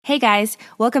Hey guys,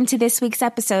 welcome to this week's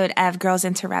episode of Girls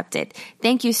Interrupted.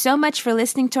 Thank you so much for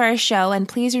listening to our show, and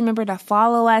please remember to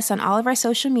follow us on all of our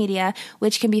social media,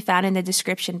 which can be found in the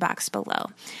description box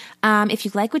below. If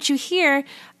you like what you hear,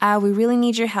 we really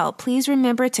need your help. Please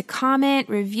remember to comment,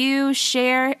 review,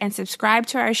 share, and subscribe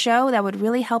to our show. That would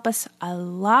really help us a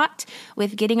lot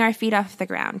with getting our feet off the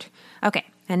ground. Okay,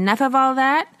 enough of all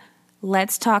that.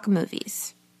 Let's talk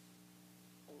movies.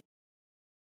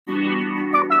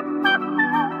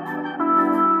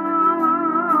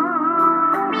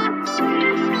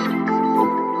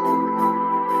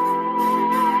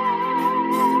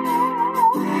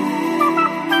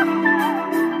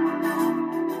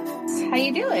 How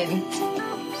you doing? Good,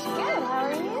 how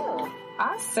are you?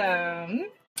 Awesome.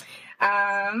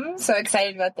 So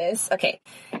excited about this. Okay.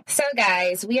 So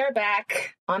guys, we are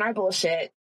back on our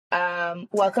bullshit.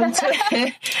 Welcome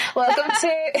to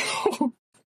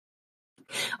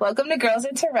welcome to Girls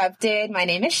Interrupted. My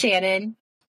name is Shannon.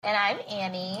 And I'm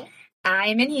Annie.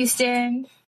 I'm in Houston.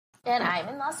 And I'm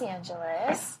in Los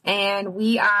Angeles. And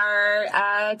we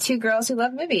are two girls who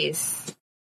love movies.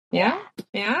 Yeah?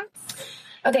 Yeah?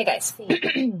 Okay, guys.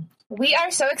 We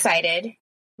are so excited.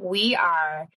 We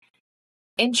are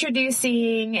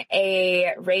introducing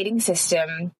a rating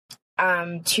system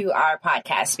to our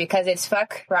podcast because it's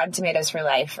fuck Rotten Tomatoes for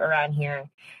life around here.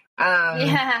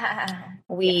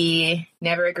 We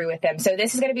never agree with them. So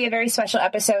this is going to be a very special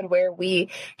episode where we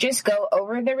just go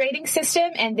over the rating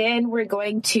system, and then we're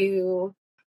going to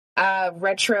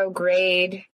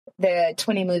retrograde the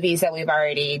 20 movies that we've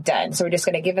already done. So we're just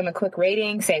going to give them a quick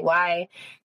rating, say why,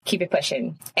 keep it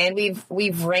pushing. And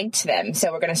we've ranked them.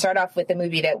 So we're going to start off with the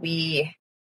movie that we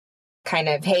kind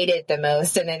of hated the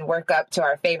most and then work up to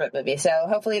our favorite movie. So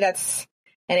hopefully that's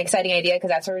an exciting idea because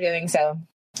that's what we're doing. So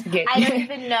I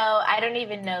don't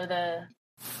even know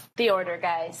the order,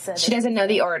 guys. So she doesn't know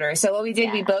the order. So what we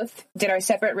did, we both did our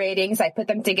separate ratings. I put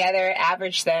them together,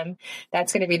 averaged them.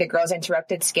 That's going to be the Girls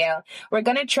Interrupted scale. We're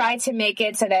going to try to make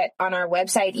it so that on our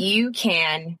website, you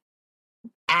can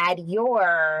add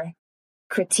your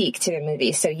critique to the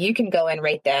movie. So you can go and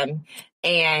rate them.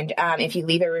 And if you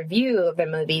leave a review of the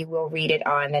movie, we'll read it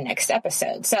on the next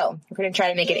episode. So we're going to try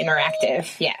to make it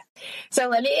interactive. Yeah. So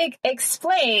let me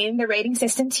explain the rating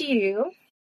system to you.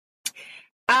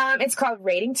 It's called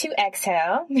Rating to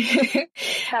Exhale. Rating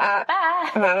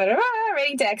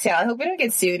to Exhale. I hope we don't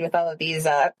get sued with all of these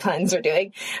puns we're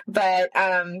doing. But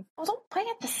don't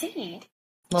plant the seed.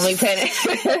 Let me put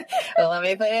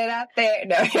it out there.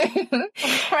 No.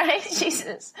 Right?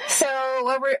 Jesus. So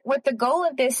what the goal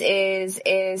of this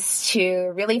is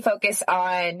to really focus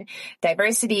on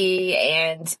diversity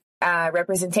and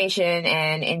representation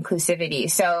and inclusivity.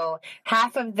 So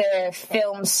half of the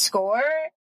film score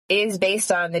is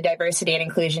based on the diversity and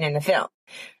inclusion in the film.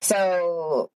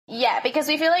 So yeah, because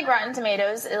we feel like Rotten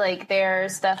Tomatoes, like their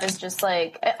stuff is just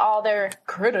like all their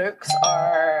critics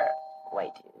are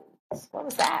white dudes. What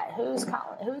was that? Who's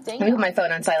calling? Who's dinging? Let me put my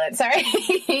phone on silent. Sorry.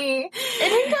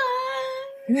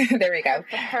 There we go.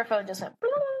 Her phone just went.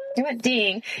 It went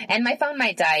ding. And my phone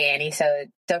might die, Annie, so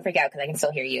don't freak out because I can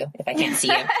still hear you if I can't see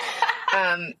you.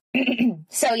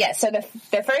 So the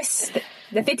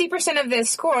 50% of the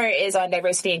score is on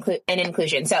diversity and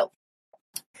inclusion. So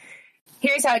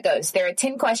here's how it goes. There are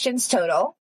 10 questions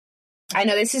total. I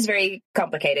know this is very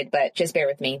complicated, but just bear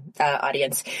with me,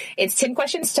 audience. It's 10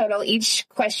 questions total. Each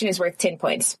question is worth 10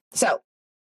 points. So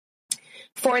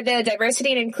for the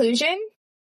diversity and inclusion,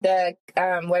 the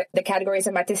categories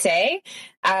I'm about to say,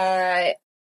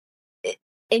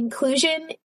 inclusion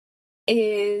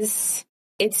it's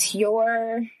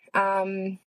your,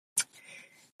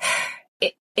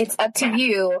 it's up to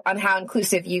you on how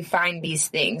inclusive you find these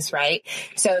things, right?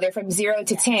 So they're from 0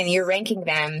 to 10, you're ranking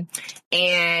them.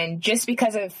 And just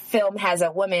because a film has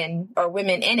a woman or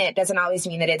women in it doesn't always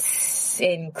mean that it's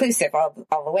inclusive all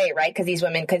the way, right? Because these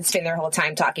women could spend their whole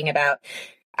time talking about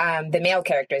the male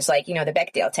characters, like, the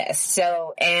Bechdel test.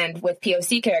 So, and with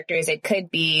POC characters, it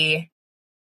could be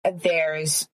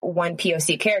there's one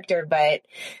POC character, but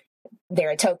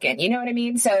they're a token. You know what I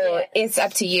mean? So It's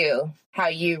up to you how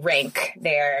you rank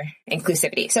their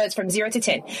inclusivity. So it's from 0 to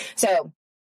 10. So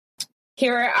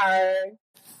here are our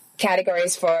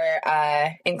categories for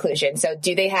inclusion. So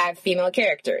do they have female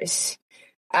characters?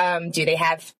 Do they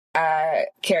have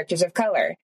characters of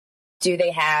color? Do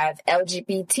they have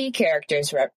LGBT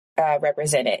characters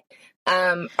represented? Do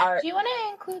you want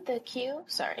to include the Q?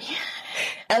 Sorry.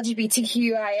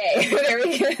 LGBTQIA. There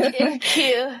we go.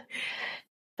 Q.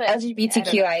 But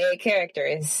LGBTQIA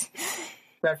characters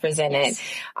represented. Yes.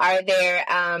 Are there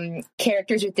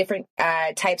characters with different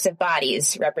types of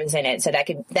bodies represented? So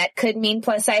that could mean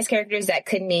plus size characters. That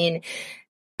could mean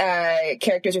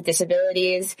characters with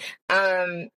disabilities.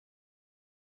 And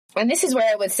this is where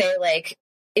I would say, like,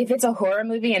 if it's a horror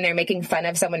movie and they're making fun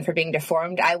of someone for being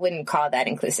deformed, I wouldn't call that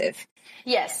inclusive.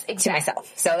 Yes, exactly. To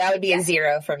myself. So that would be a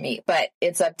 0 for me, but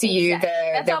it's up to you,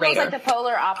 That's the almost rater. like the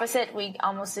polar opposite. We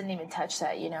almost didn't even touch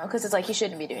that, because it's like you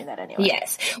shouldn't be doing that anyway.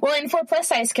 Yes. Well, and for plus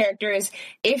size characters,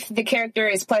 if the character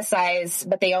is plus size,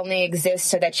 but they only exist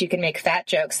so that you can make fat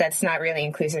jokes, that's not really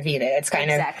inclusive either. It's kind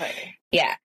of,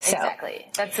 yeah. So. Exactly.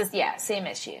 That's just, same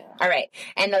issue. All right.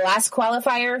 And the last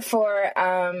qualifier for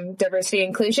diversity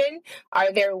inclusion,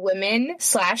 are there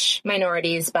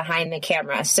women/minorities behind the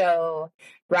camera? So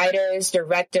writers,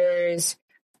 directors,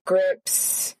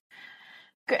 grips.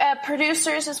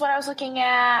 Producers is what I was looking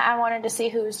at. I wanted to see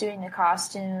who was doing the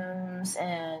costumes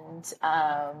and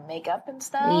makeup and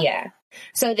stuff. Yeah.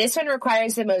 So this one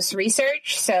requires the most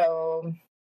research. So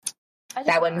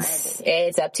that one's,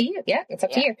 it's up to you. Yeah, it's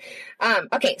up to you.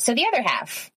 Okay, so the other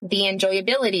half, the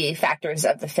enjoyability factors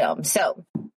of the film. So,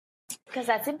 because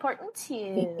that's important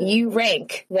too. You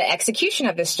rank the execution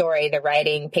of the story, the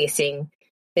writing, pacing,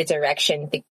 the direction,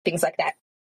 things like that.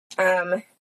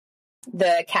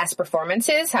 The cast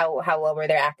performances, how well were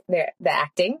the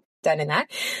acting done in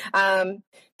that.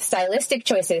 Stylistic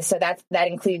choices, so that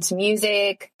includes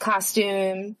music,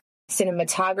 costume,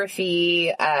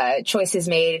 cinematography, choices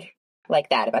made like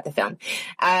that about the film.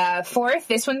 Fourth,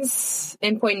 this one's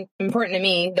important to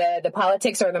me, the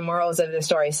politics or the morals of the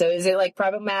story. So is it like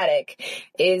problematic?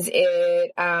 Is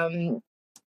it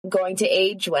going to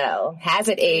age well? Has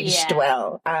it aged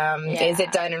well? Is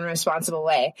it done in a responsible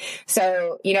way?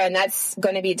 So, and that's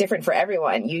going to be different for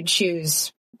everyone. You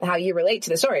choose how you relate to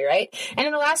the story, right? And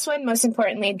then the last one, most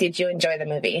importantly, did you enjoy the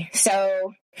movie?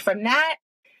 So from that,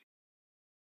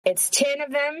 it's 10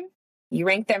 of them. You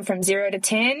rank them from 0 to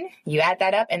 10, you add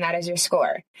that up, and that is your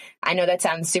score. I know that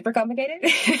sounds super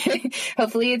complicated.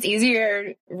 Hopefully it's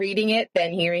easier reading it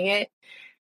than hearing it.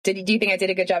 Do you think I did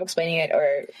a good job explaining it,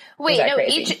 or wait, no,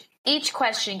 crazy? Each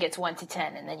question gets 1 to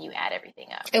 10, and then you add everything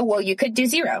up. Well, you could do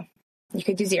 0. You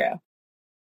could do 0.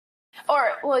 Or,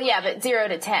 but 0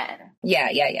 to 10. Yeah.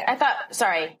 I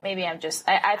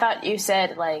thought you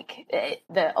said, like,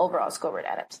 the overall score would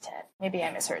add up to 10. Maybe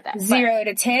I misheard that. 0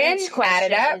 to 10, add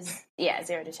it up.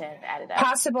 0 to 10, add it up.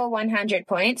 Possible 100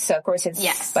 points, so of course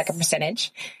it's like a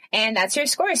percentage. And that's your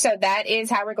score. So that is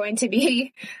how we're going to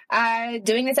be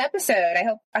doing this episode. I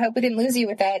hope we didn't lose you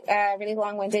with that really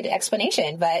long-winded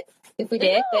explanation, but if we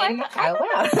did, then oh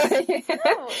wow.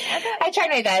 I tried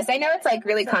my best. I know it's like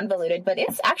really convoluted, but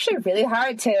it's actually really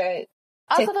hard to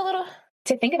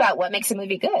think about what makes a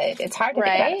movie good. It's hard to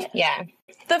think about. Yeah.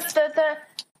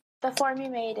 The form you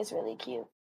made is really cute.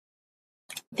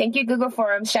 Thank you, Google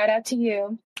Forms. Shout out to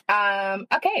you.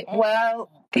 Okay, well,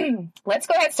 let's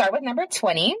go ahead and start with number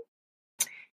 20.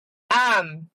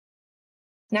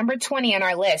 Number 20 on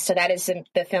our list. So that is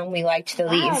the film we liked the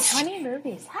least. 20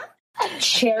 movies. Huh?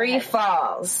 Cherry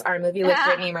Falls, our movie with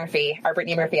Brittany Murphy, our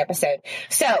Brittany Murphy episode.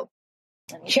 So,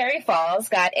 Cherry Falls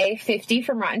got a 50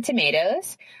 from Rotten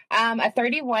Tomatoes, a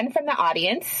 31 from the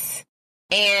audience,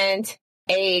 and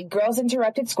a Girls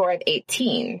Interrupted score of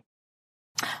 18.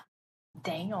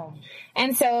 Damn.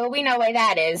 And so we know why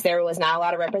that is. There was not a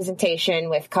lot of representation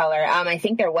with color. I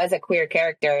think there was a queer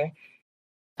character.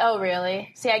 Oh,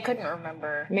 really? See, I couldn't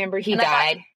remember. Remember, he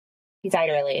died. He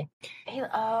died early.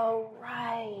 Oh,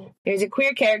 right. There's a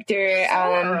queer character.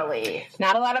 Early.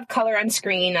 Not a lot of color on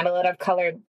screen. Not a lot of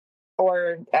color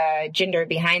or gender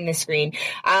behind the screen.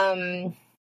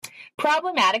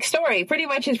 Problematic story. Pretty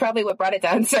much is probably what brought it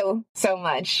down so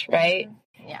much, right?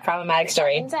 Yeah. Problematic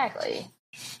story. Exactly.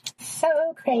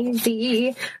 So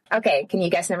crazy. Okay, can you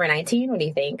guess number 19? What do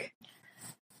you think?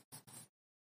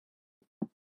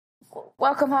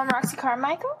 Welcome Home, Roxy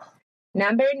Carmichael.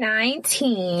 Number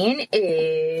 19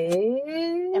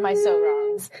 is... Am I so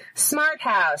wrong? Smart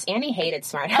House. Annie hated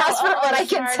Smart House from what I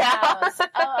can tell.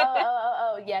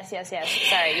 Yes.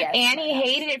 Sorry, yes. Annie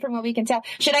hated it from what we can tell.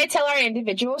 Should I tell our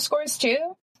individual scores too?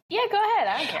 Yeah, go ahead.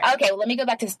 I don't care. Okay, well, let me go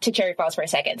back to Cherry Falls for a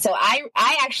second. So I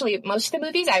actually, most of the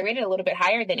movies I rated a little bit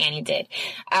higher than Annie did.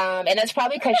 And that's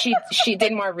probably because she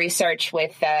did more research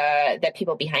with the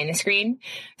people behind the screen.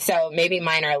 So maybe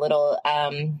mine are a little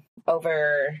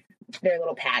they're a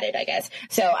little padded, I guess.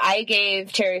 So I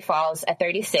gave Cherry Falls a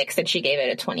 36 and she gave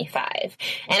it a 25.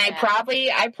 And I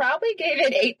probably gave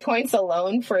it 8 points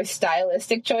alone for a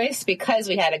stylistic choice because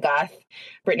we had a goth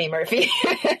Brittany Murphy.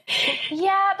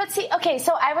 Yeah, but see, okay,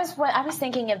 so I was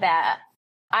thinking of that.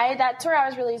 That's where I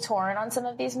was really torn on some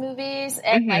of these movies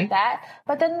and like that.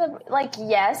 But then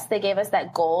yes, they gave us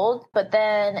that gold, but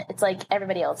then it's like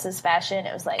everybody else's fashion.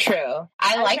 It was like true.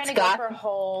 I liked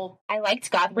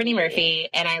Goth Brittany Murphy,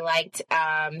 and I liked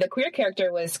the queer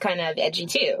character was kind of edgy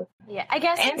too. Yeah, I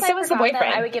guess. And so was the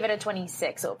boyfriend. I would give it a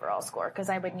 26 overall score because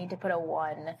I would need to put a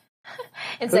 1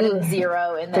 instead of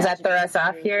 0 in. Does that throw us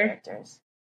off here? Characters.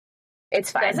 It's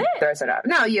fine. Does it? Throws it off.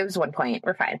 No, you have 1 point.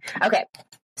 We're fine. Okay.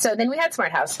 So then we had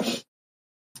Smart House.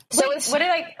 So wait, what did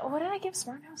I give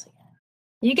Smart House again?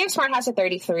 You gave Smart House a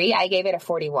 33. I gave it a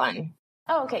 41.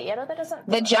 Oh, okay. Yeah, no, that doesn't.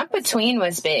 The jump between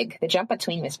was big.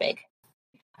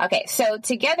 Okay, so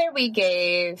together we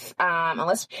gave and my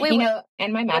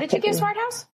math. What did you give Smart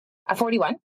House? A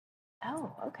 41.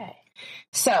 Oh, okay.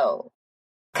 So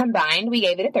combined, we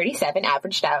gave it a 37,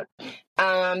 averaged out.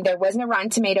 There wasn't a Rotten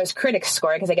Tomatoes critics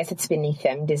score because I guess it's beneath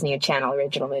them, Disney Channel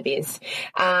original movies.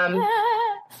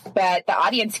 But the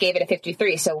audience gave it a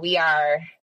 53, so we are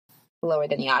lower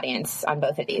than the audience on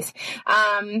both of these.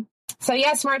 So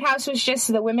yeah, Smart House was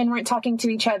just the women weren't talking to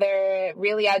each other,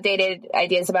 really outdated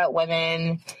ideas about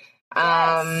women.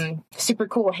 Yes. Super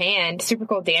cool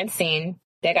dancing.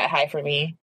 That got high for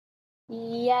me.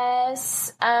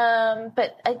 Yes.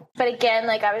 But again,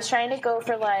 like I was trying to go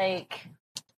for like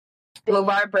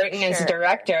LeVar Burton is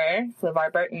director.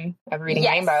 LeVar Burton of Reading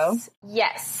Rainbow.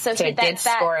 Yes. So it did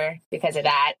score because of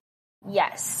that.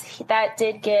 Yes. That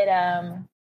did get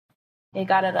it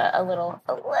got it a little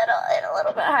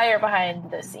bit higher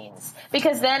behind the scenes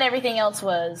because then everything else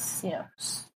was, straight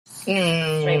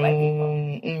white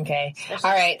people. Okay.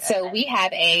 All right. So we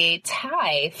have a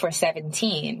tie for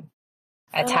 17.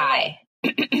 A tie.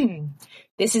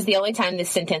 This is the only time this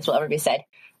sentence will ever be said.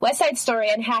 West Side Story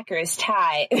and Hackers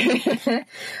tie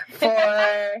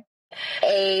for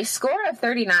a score of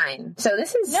 39. So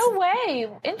this is... No way.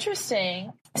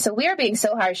 Interesting. So we are being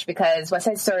so harsh because West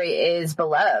Side Story is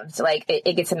beloved. Like,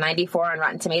 it gets a 94 on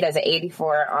Rotten Tomatoes, an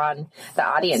 84 on the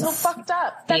audience. So fucked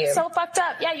up. That's so fucked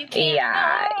up. Yeah, you can't.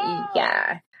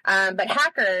 Yeah. But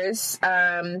Hackers,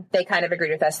 they kind of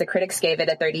agreed with us. The critics gave it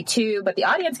a 32, but the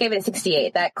audience gave it a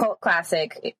 68. That cult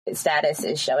classic status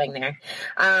is showing there.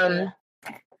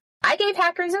 I gave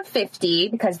Hackers a 50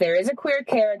 because there is a queer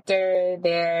character.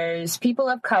 There's people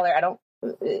of color.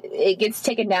 It gets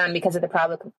taken down because of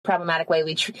the problematic way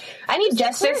we I need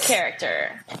justice. Queer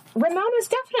character. Ramon was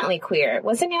definitely queer,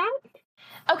 wasn't he?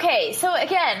 Okay, so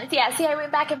again, see, I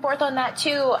went back and forth on that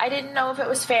too. I didn't know if it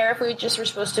was fair if we just were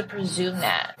supposed to presume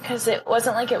that because it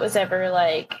wasn't like it was ever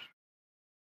like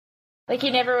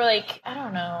you never I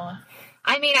don't know.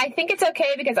 I mean, I think it's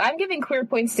okay because I'm giving queer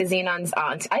points to Xenon's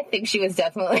aunt. I think she was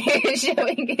definitely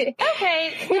showing it.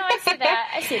 Okay, no,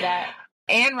 I see that.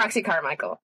 And Roxy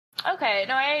Carmichael. Okay,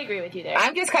 no, I agree with you there.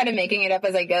 I'm just kind of making it up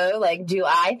as I go. Like, do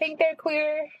I think they're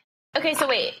queer? Okay, so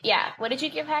wait, what did you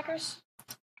give Hackers?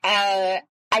 I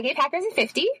gave Hackers a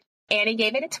 50. Annie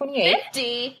gave it a 28.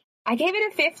 50? I gave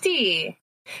it a 50.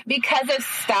 Because of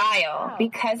style. Oh.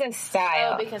 Because of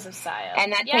style. Oh, because of style.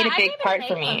 And that played a big part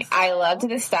for me. I loved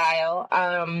the style.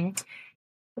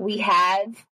 We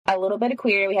have a little bit of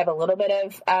queer. We have a little bit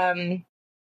of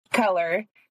color.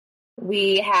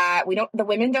 The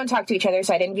women don't talk to each other,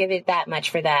 so I didn't give it that much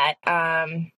for that.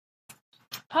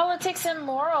 Politics and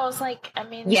morals, I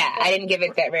didn't give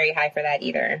it that very high for that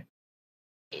either.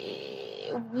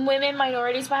 Women,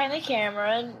 minorities behind the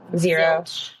camera. Zero.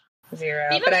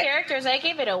 Female characters, I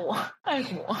gave it a 1. I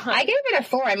gave it a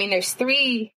 4. I mean, there's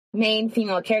 3 main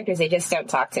female characters. They just don't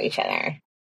talk to each other.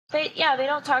 They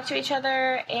don't talk to each other,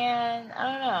 and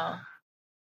I don't know.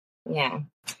 Yeah.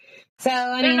 So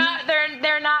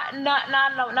they're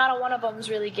not one of them's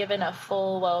really given a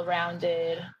full,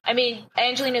 well-rounded. I mean,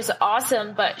 Angelina's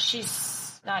awesome, but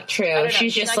she's not true.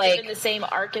 She's just not given the same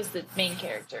arc as the main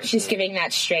character. She's giving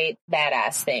that straight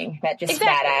badass thing. That just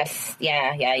badass.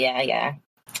 Yeah.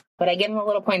 But I give them a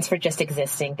little points for just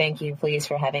existing. Thank you, please,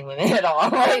 for having women at all.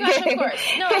 Of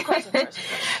course.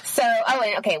 So,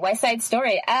 West Side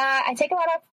Story. I take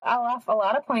a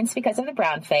lot of points because of the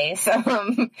brown face.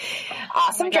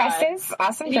 Awesome dresses.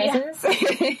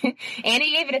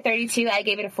 Annie gave it a 32. I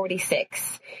gave it a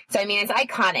 46. So, I mean, it's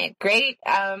iconic. Great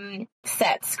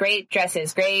sets, great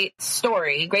dresses, great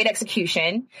story, great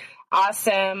execution,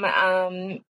 awesome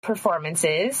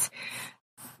performances.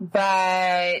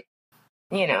 But...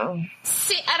 See,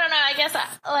 I don't know. I guess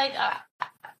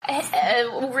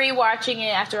rewatching it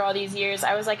after all these years,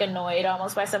 I was annoyed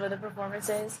almost by some of the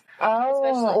performances.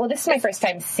 Oh, well, this is my first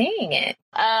time seeing it.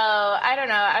 Oh, I don't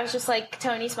know. I was just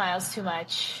Tony smiles too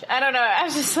much. I don't know. I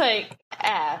was just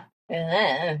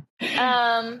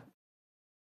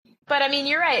But I mean,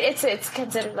 you're right. It's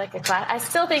considered like a class. I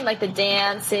still think like the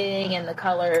dancing and the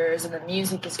colors and the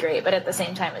music is great, but at the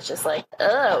same time, it's just like,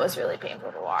 it was really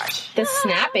painful to watch. The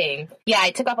snapping. Yeah,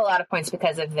 I took off a lot of points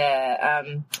because of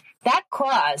the that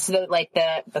clause.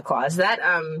 The clause that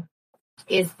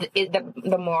is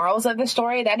the morals of the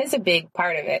story. That is a big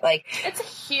part of it. Like, it's a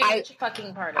huge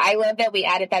fucking part of it. I love that we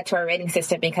added that to our rating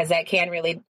system because that can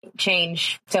really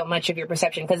change so much of your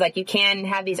perception. Because like you can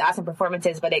have these awesome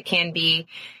performances, but it can be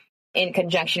in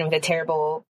conjunction with a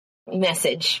terrible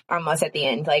message almost at the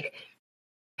end. Like,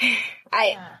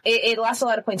 it lost a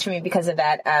lot of points for me because of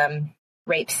that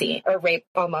rape scene or rape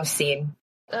almost scene.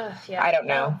 Yeah. I don't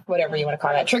know, whatever you want to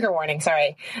call that. Trigger warning.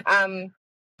 Sorry.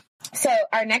 So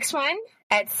our next one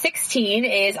at 16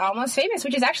 is Almost Famous,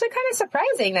 which is actually kind of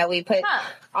surprising that we put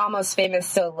Almost Famous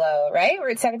so low, right? We're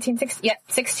at 17, 16. Yeah,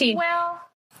 16. Well,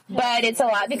 but it's a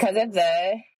lot because of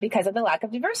the lack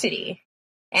of diversity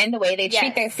and the way they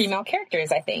treat their female characters,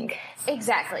 I think.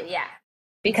 Exactly, yeah.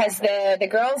 Because the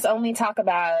girls only talk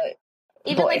about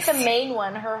even boys. like the main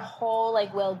one, her whole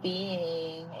like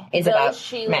well-being is about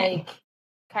she men. Like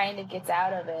kind of gets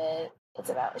out of it. It's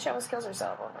about she almost kills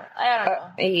herself over it. I don't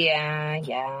know. Yeah.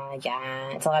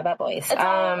 It's a lot about boys. It's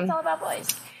all about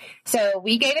boys. So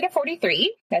we gave it a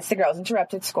 43. That's the Girls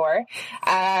Interrupted score.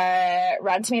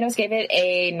 Rotten Tomatoes gave it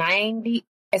a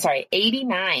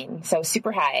 89. So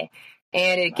super high.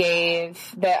 And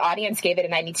the audience gave it a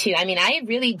 92. I mean, I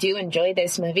really do enjoy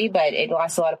this movie, but it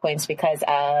lost a lot of points because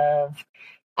of,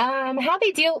 how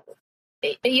they deal,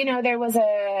 there was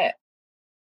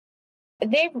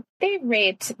they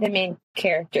raped the main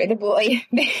character, the boy,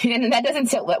 and that doesn't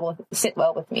sit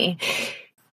well with me.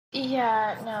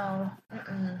 Yeah, no.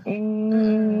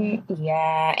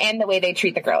 Yeah, and the way they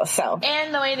treat the girls,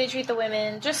 and the way they treat the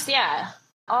women, just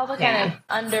all the kind of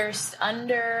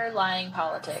underlying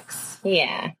politics.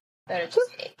 Yeah, that are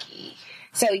just icky.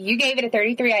 So you gave it a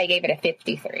 33. I gave it a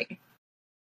 53.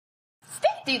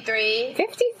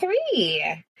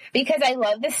 53. Because I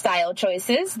love the style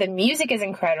choices. The music is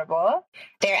incredible.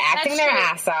 They're acting their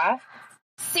ass off.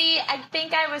 See, I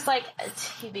think I was like,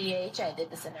 TBH, I did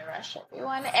this in a rush,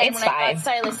 everyone. And when I thought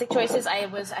stylistic choices, I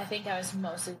think I was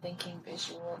mostly thinking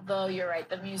visual. Though you're right,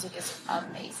 the music is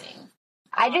amazing.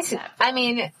 I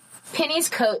mean, Penny's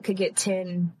coat could get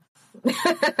 10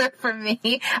 for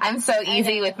me. I'm so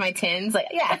easy with my tins. Like,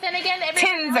 yeah. But then again,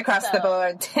 tins across the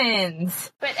board.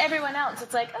 Tins. But everyone else,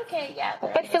 it's like, okay, yeah.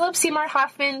 But Philip Seymour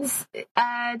Hoffman's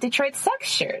Detroit Sucks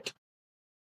shirt.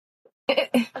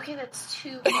 Okay, that's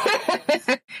 2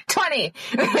 20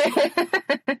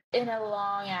 in a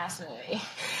long ass movie.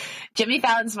 Jimmy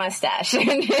Fallon's mustache.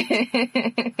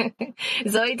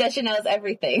 Zoe Deschanel's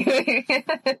everything.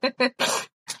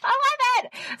 I love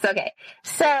it. It's okay.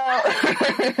 So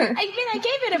I mean, I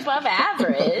gave it above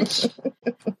average,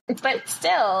 but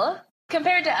still,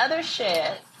 compared to other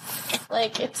shit,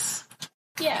 like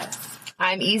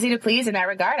I'm easy to please in that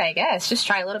regard, I guess. Just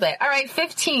try a little bit. All right,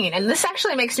 15. And this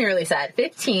actually makes me really sad.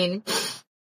 15.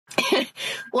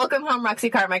 Welcome home, Roxy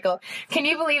Carmichael. Can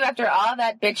you believe after all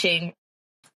that bitching,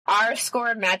 our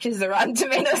score matches the Rotten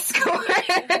Tomatoes score?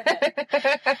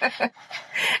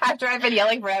 After I've been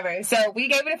yelling forever. So we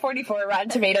gave it a 44. Rotten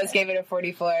Tomatoes gave it a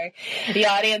 44. The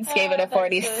audience gave it a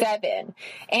 47.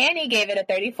 Annie gave it a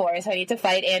 34, so I need to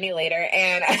fight Annie later.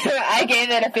 And I gave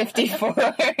it a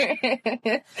 54.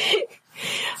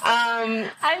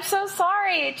 I'm so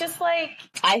sorry. It just like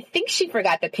I think she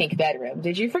forgot the pink bedroom.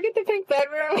 Did you forget the pink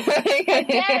bedroom?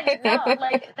 Again,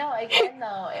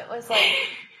 no. It was like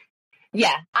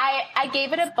yeah. I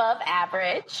gave it above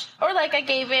average, or like I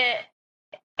gave it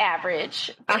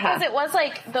average because it was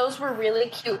like those were really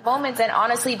cute moments, and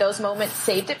honestly, those moments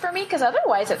saved it for me because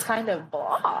otherwise, it's kind of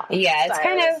blah. Yeah, it's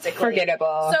kind of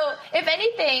forgettable. So, if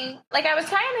anything, like I was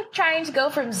kind of trying to go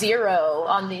from 0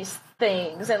 on these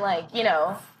things, and like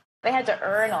they had to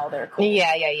earn all their cool.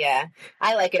 Yeah.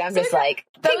 I like it. I'm just like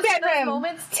those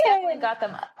moments definitely got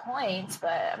them points, but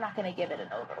I'm not going to give it an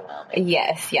overwhelming.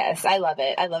 Yes. I love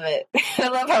it. I love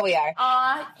how we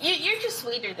are. You're just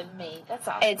sweeter than me. That's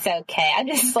all. It's okay. I'm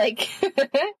just like,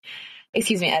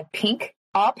 excuse me, all pink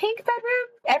bedroom?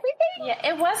 Everything? Yeah,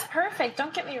 it was perfect.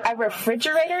 Don't get me wrong. A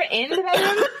refrigerator in the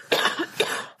bedroom?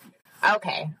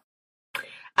 Okay.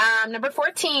 Number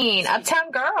 14,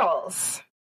 Uptown Girls.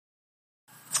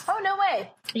 Oh, no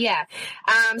way. Yeah.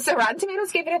 So Rotten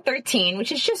Tomatoes gave it a 13,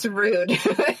 which is just rude.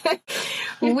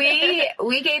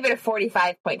 we gave it a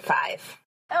 45.5.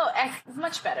 Oh,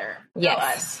 much better.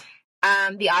 Yes.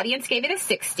 The audience gave it a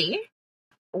 60.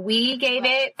 We gave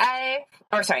it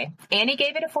Annie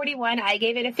gave it a 41. I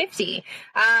gave it a 50.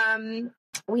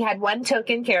 We had one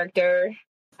token character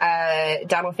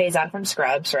Donald Faison from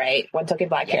Scrubs, right? One token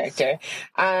black character.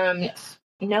 Yes.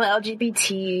 No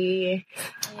LGBT.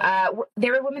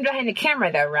 There were women behind the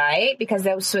camera, though, right? Because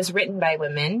this was written by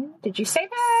women. Did you say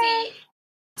that?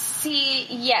 See,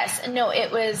 yes. No,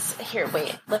 it was... Here,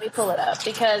 wait. Let me pull it up.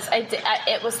 Because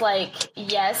it was like,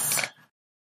 yes,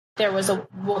 there was a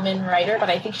woman writer, but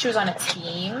I think she was on a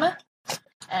team. And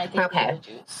I think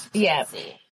yeah.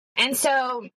 And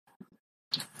so...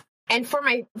 And for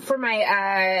my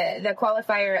the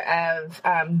qualifier of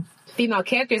female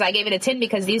characters, I gave it a 10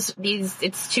 because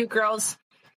it's two girls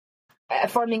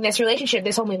forming this relationship.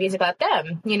 This whole movie is about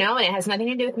them, and it has nothing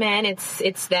to do with men.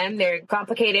 It's them. They're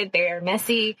complicated. They're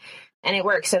messy, and it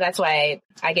works. So that's why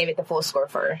I gave it the full score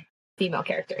for female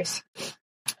characters.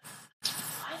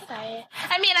 Why did I?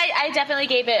 I mean, I definitely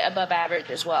gave it above average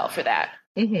as well for that.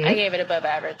 Mm-hmm. I gave it above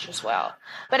average as well.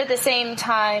 But at the same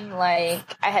time, like,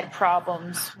 I had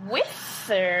problems with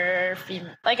their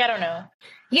female... Like, I don't know.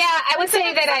 Yeah, I would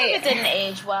say that some of it didn't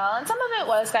age well, and some of it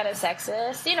was kind of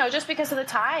sexist, just because of the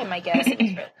time, I guess, it was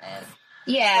written in.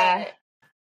 Yeah.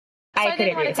 I could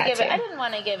agree with that, too. I didn't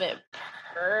want to give it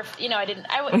perfect. I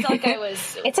felt like I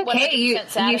was... It's okay.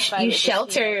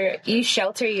 You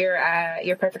shelter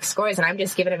your perfect scores, and I'm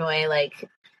just giving them away, like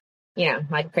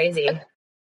crazy.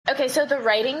 Okay, so the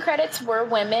writing credits were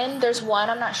women. There's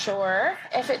one, I'm not sure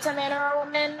if it's a man or a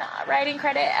woman writing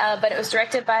credit, but it was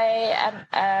directed by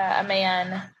a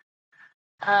man.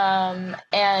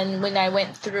 And when I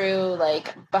went through,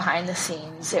 like, behind the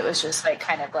scenes, it was just, like,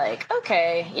 kind of like,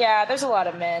 okay, yeah, there's a lot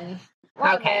of men. A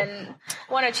lot of men,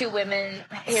 one or two women.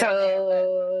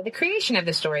 So the creation of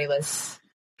the story was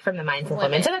from the minds of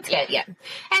women. So that's good, yeah.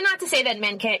 And not to say that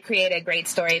men can't create a great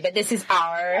story, but this is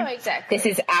this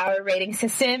is our rating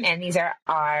system, and these are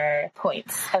our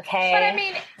points, okay? But I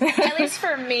mean, at least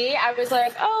for me, I was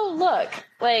like, oh, look,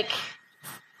 like,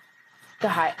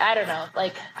 I don't know.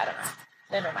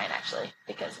 Never mind, actually,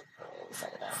 because we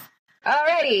set it up.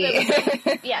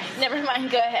 Alrighty. Yeah, never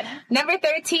mind. Go ahead. Number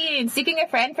 13, Seeking a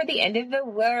Friend for the End of the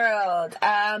World.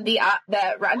 The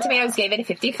Rotten Tomatoes gave it a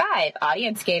 55.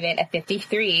 Audience gave it a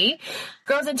 53.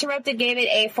 Girls Interrupted gave it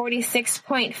a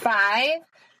 46.5.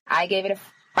 I gave it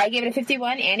a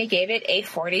 51. Annie gave it a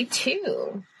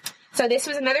 42. So this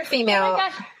was another female. Oh my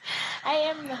gosh. I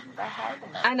am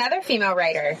another female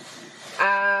writer.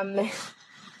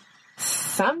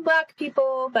 Some black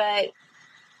people, but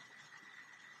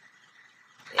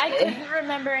I couldn't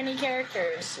remember any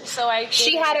characters, so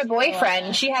She had a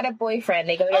boyfriend.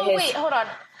 They go to his... wait, hold on.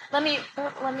 Let me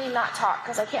not talk,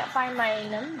 because I can't find my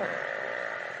numbers.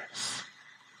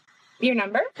 Your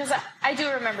number? Because I do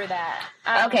remember that.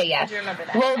 Okay, yeah. I do remember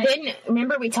that. Well, then,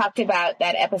 remember we talked about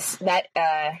that episode,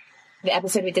 the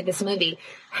episode we did this movie,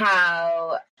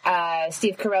 how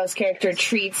Steve Carell's character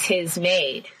treats his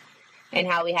maid, and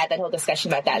how we had that whole discussion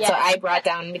about that. Yeah. So I brought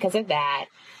down because of that.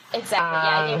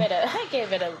 Exactly. Yeah, I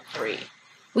gave it a 3.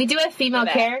 We do have female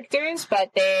characters,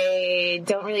 but they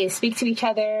don't really speak to each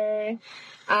other.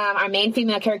 Our main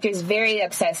female character is very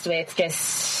obsessed with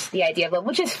just the idea of love,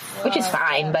 which is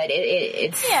fine, but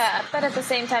it's but at the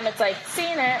same time, it's like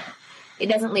seeing it. It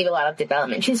doesn't leave a lot of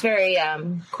development. She's very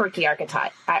quirky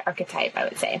archetype, I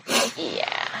would say.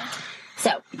 Yeah. So,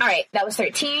 all right, that was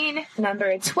 13.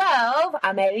 Number 12,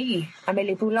 Amélie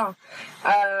Poulain.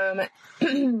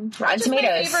 Rotten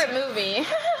Tomatoes. My favorite movie.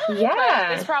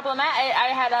 Yeah. It's problematic. I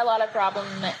had a lot of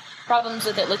problems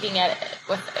with it looking at it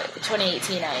with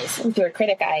 2018 eyes. With your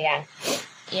critic eye, yeah.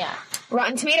 Yeah.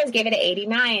 Rotten Tomatoes gave it an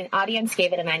 89. Audience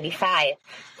gave it a 95.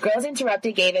 Girls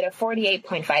Interrupted gave it a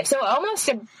 48.5. So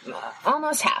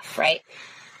almost half, right?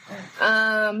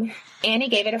 Annie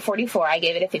gave it a 44. I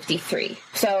gave it a 53.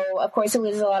 So, of course, it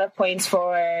loses a lot of points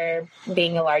for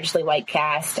being a largely white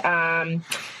cast. The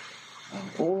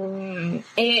women...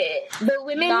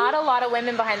 Not a lot of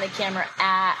women behind the camera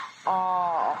at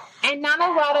all. And not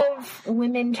a lot of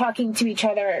women talking to each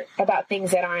other about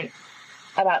things that aren't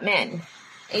about men.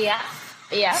 Yeah.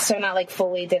 Yeah. So not, like,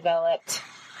 fully developed.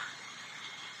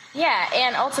 Yeah,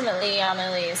 and ultimately,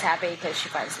 Amélie is happy because she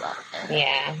finds love.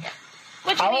 Yeah.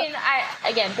 Which,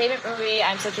 favorite movie,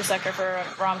 I'm such a sucker for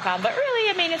rom-com, but really,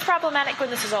 it's problematic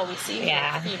when this is all we see.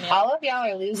 Yeah. Female. All of y'all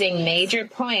are losing major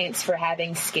points for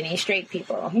having skinny straight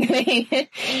people. Yeah,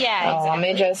 exactly. Let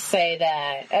me just say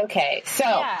that. Okay, so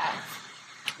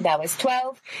that was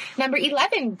 12. Number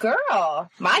 11, Girl,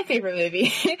 my favorite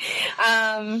movie.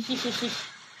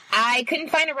 I couldn't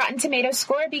find a Rotten Tomatoes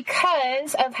score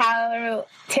because of how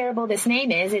terrible this name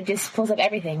is. It just pulls up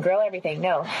everything. Girl, everything.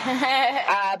 No.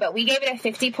 But we gave it a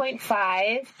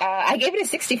 50.5. I gave it a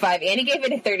 65. Annie gave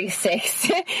it a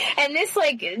 36. And this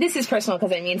is personal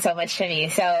because it means so much to me.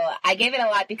 So I gave it a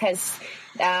lot because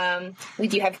we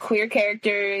do have queer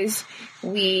characters.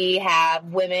 We have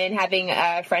women having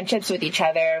friendships with each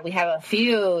other. We have a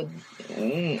few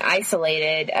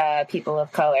isolated people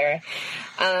of color.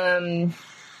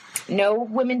 No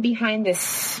women behind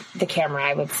the camera,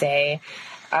 I would say.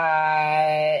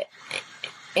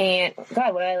 And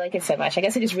God, why do I like it so much? I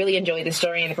guess I just really enjoy the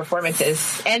story and the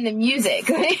performances and the music,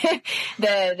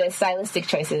 the stylistic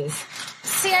choices.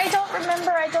 See, I don't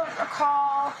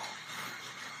recall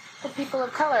the people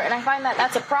of color, and I find that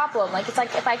that's a problem. Like, it's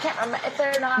like if I can't remember, if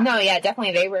they're not. No, yeah,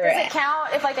 definitely they were. Does it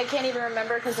count if I can't even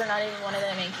remember because they're not even one of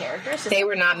the main characters? They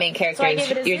were not main characters. So I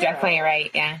gave it a You're 0. definitely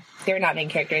right. Yeah, they were not main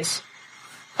characters.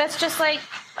 That's just like,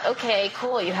 okay,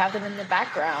 cool. You have them in the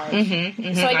background.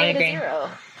 Mm-hmm, So I gave agree. it a 0.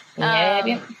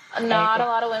 Yeah, not a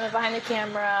lot of women behind the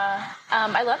camera.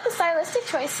 I love the stylistic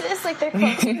choices. Like, their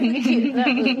clothes are really cute in that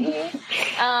movie.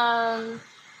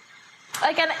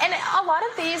 Like, and a lot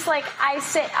of these, like,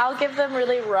 I'll give them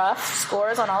really rough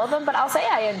scores on all of them, but I'll say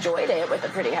I enjoyed it with a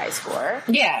pretty high score.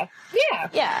 Yeah.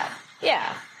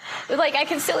 Like, I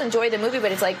can still enjoy the movie,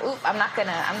 but it's like, oop, I'm not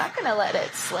gonna let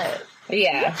it slip.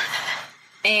 Yeah.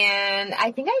 And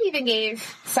I think I even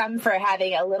gave some for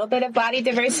having a little bit of body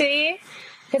diversity.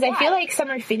 Because I feel like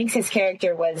Summer Phoenix's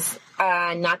character was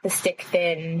not the stick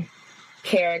thin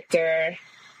character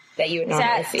that you would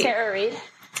normally see. Is that Tara Reid?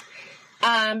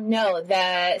 No,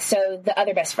 the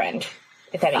other best friend,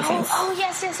 if that makes sense. Oh,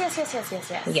 yes.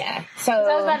 Yeah. So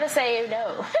I was about to say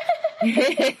no.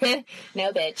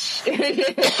 No, bitch.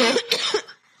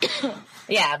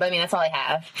 Yeah, but I mean that's all I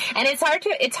have. And it's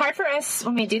hard for us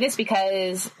when we do this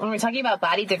because when we're talking about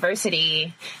body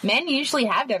diversity, men usually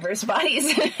have diverse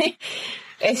bodies.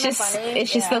 It's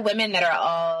just the women that are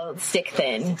all stick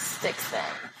thin.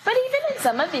 But even in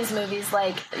some of these movies,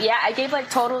 like, yeah, I gave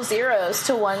like total 0s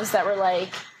to ones that were like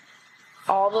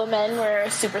all the men were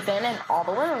super thin and all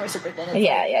the women were super thin. It's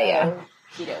yeah.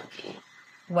 Okie dokie.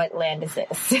 What land is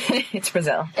this? It's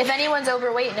Brazil. If anyone's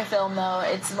overweight in a film, though,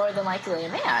 it's more than likely a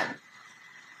man,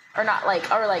 or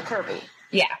curvy.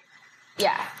 Yeah.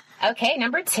 Yeah. Okay,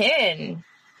 number 10.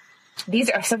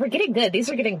 We're getting good. These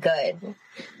are getting good.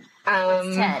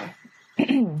 10. Do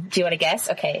you want to guess?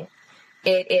 Okay.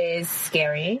 It is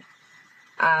scary.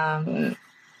 There's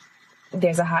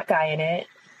a hot guy in it.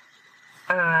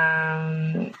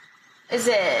 Is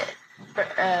it,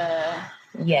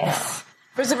 yes.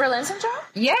 Was it Berlin Syndrome?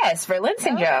 Yes, Berlin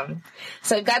Syndrome.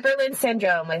 So we've got Berlin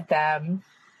Syndrome with,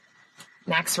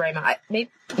 Max Raymond.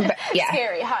 Yeah.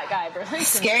 Scary hot guy, Berlin Syndrome.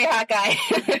 Scary hot guy.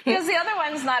 Because the other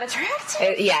one's not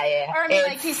attractive. Yeah. Or I mean,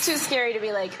 like, he's too scary to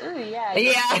be like, ooh, yeah.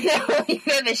 Yeah, no,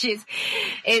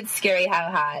 it's scary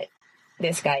how hot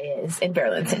this guy is in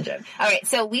Berlin Syndrome. All right,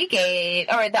 so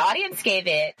the audience gave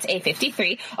it a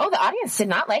 53. Oh, the audience did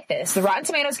not like this. The Rotten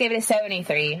Tomatoes gave it a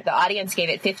 73. The audience gave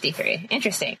it 53.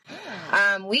 Interesting.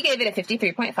 We gave it a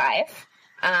 53.5.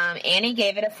 Annie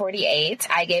gave it a 48.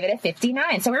 I gave it a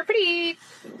 59. So we're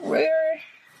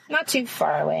not too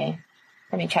far away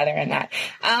from each other in that.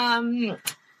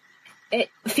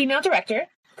 Female director,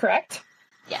 correct?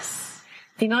 Yes.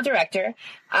 Female director.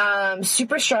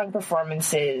 Super strong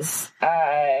performances.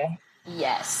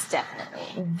 Yes,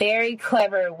 definitely. Very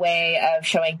clever way of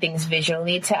showing things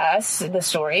visually to us, the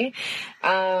story.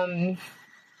 And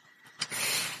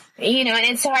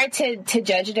it's hard to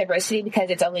judge a diversity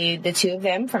because it's only the two of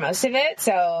them for most of it.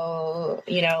 So,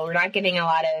 we're not getting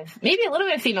maybe a little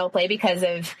bit of female play because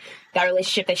of that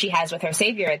relationship that she has with her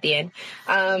savior at the end.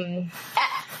 And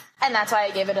that's why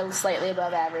I gave it a slightly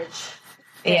above average.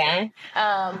 Yeah.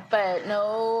 But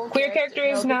no queer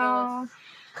characters, no.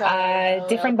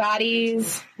 Different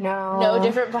bodies, no. No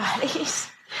different bodies.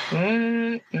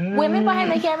 Women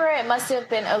behind the camera, it must have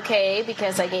been okay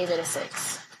because I gave it a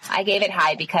 6. I gave it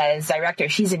high because director,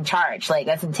 she's in charge. Like,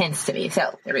 that's intense to me.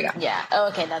 So, there we go. Yeah. Oh,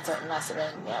 okay. That's what it must have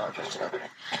been. Yeah, we'll push it over.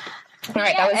 All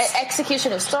right. Yeah, that was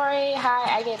execution of story.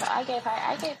 High. I gave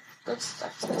good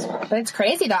stuff to this one. But it's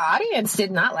crazy. The audience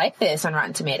did not like this on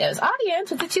Rotten Tomatoes.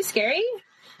 Audience, was it too scary?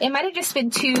 It might have just been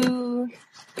too...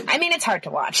 I mean, it's hard to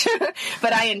watch,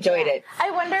 but I enjoyed it.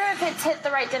 I wonder if it's hit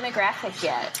the right demographic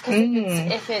yet.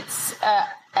 Because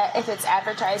if it's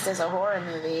advertised as a horror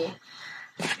movie,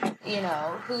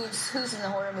 who's in the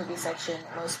horror movie section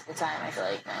most of the time? I feel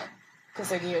like men, because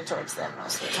they're geared towards them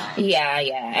most of the time. Yeah.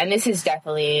 And this is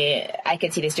definitely... I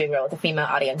could see this doing well with a female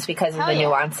audience because of the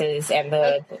nuances and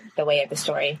the way of the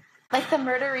story. Like the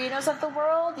Murderinos of the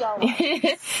world, y'all love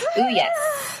it. Ooh,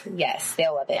 yes,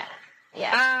 they'll love it.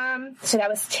 Yeah. So that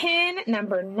was 10.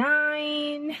 Number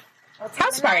 9.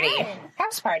 House Party.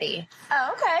 House Party.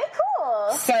 Oh, okay,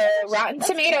 cool. So Rotten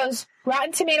Tomatoes,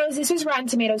 this was Rotten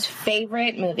Tomatoes'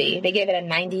 favorite movie. They gave it a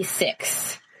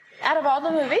 96. Out of all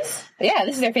the movies? Yeah,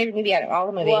 this is their favorite movie out of all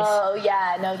the movies. Whoa,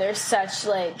 yeah, no, they're such,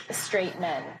 like, straight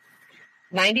men.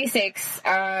 96.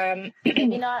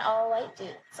 Maybe not all white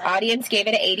dudes. Audience gave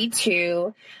it an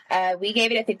 82. We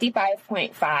gave it a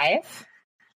 55.5.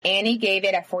 Annie gave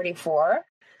it a 44.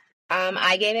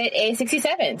 I gave it a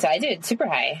 67, so I did super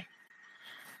high.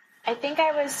 I think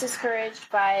I was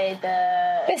discouraged by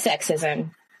the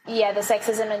sexism. Yeah, the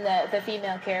sexism and the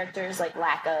female characters, like,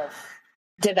 lack of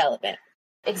development.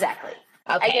 Exactly.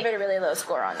 Okay. I give it a really low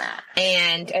score on that.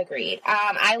 And agreed.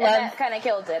 And that kind of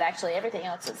killed it, actually. Everything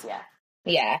else is,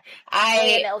 Yeah.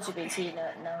 LGBT,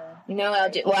 no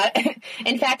LGBT. What?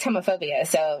 In fact, homophobia.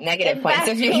 So negative points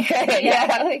if you could.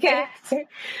 Yeah.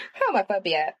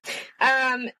 Homophobia.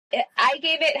 I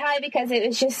gave it high because it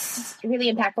was just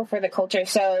really impactful for the culture.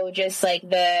 So just like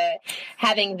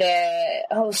having the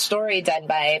whole story done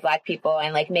by Black people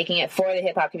and like making it for the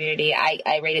hip hop community,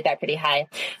 I rated that pretty high.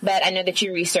 But I know that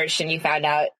you researched and you found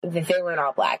out that they weren't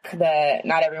all Black.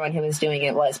 Not everyone who was doing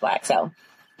it was Black. So.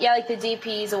 Yeah, like the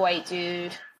DP is a white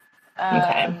dude.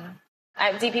 Okay.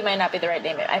 DP might not be the right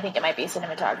name. I think it might be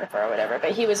cinematographer or whatever,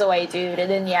 but he was a white dude. And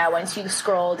then, once you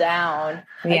scroll down,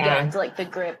 again, to like the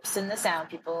grips and the sound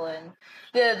people and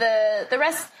the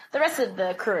rest of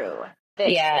the crew.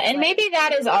 And maybe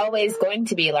that is always going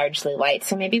to be largely white.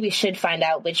 So maybe we should find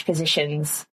out which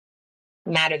positions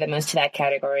matter the most to that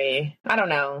category. I don't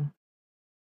know.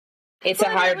 It's a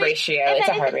hard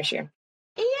ratio.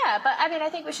 Yeah, but I mean, I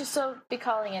think we should still be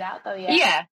calling it out, though.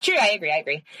 Yeah, true. I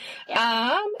agree.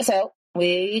 Yeah. So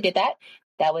we did that.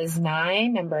 That was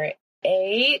 9. Number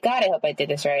 8. God, I hope I did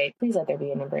this right. Please let there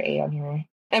be a number 8 on here.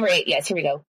 Number 8. Yes, here we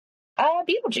go.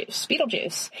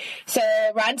 Beetlejuice. So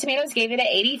Rotten Tomatoes gave it an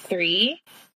 83.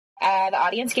 The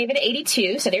audience gave it an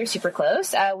 82. So they were super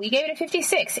close. We gave it a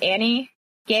 56. Annie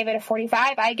gave it a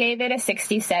 45. I gave it a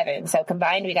 67. So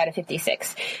combined, we got a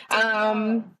 56.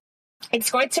 It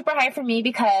scored super high for me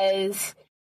because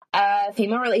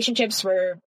female relationships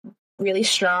were really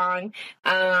strong.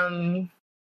 But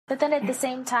then at the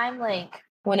same time, like...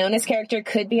 Winona's character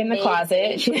could be in the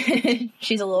closet.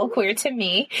 She's a little queer to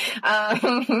me.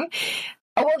 And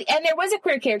there was a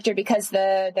queer character because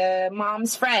the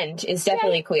mom's friend is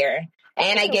definitely queer.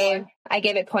 And I gave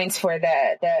it points for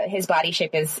his body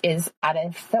shape is out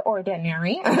of the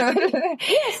ordinary.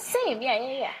 Yes, same.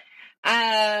 Yeah.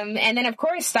 And then of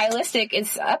course stylistic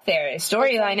is up there,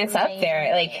 storyline is up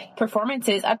there, like performance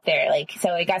is up there, like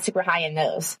so it got super high in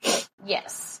those.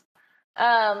 Yes.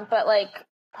 But like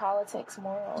politics,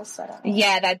 morals, I don't know.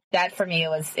 Yeah, that for me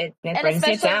was it brings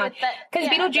it down because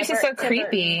Beetlejuice is so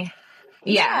creepy.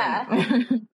 Yeah.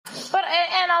 But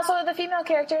and also the female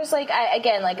characters, like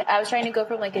I was trying to go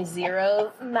from like a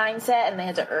 0 mindset, and they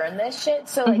had to earn this shit.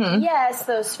 So like yes,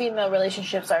 those female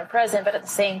relationships are present, but at the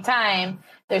same time,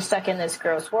 they're stuck in this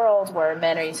gross world where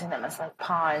men are using them as like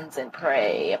pawns and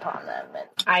prey upon them. And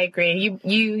I agree.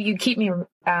 You keep me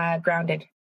grounded.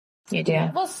 You do.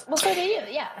 Well, so do you.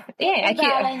 Yeah.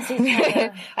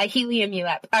 Yeah. I helium you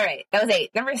up. All right, that was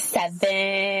 8. Number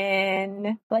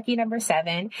 7. Lucky number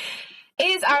 7.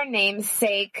 Is our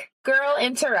namesake Girl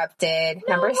Interrupted,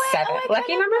 number 7.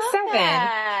 Lucky number 7. Yeah.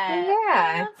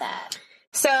 I love that.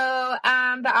 So,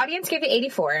 the audience gave it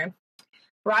 84.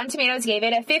 Rotten Tomatoes gave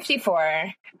it a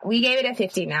 54. We gave it a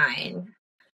 59.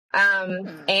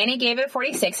 Annie gave it a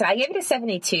 46, and I gave it a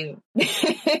 72.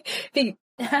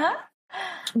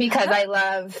 Because I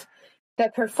love the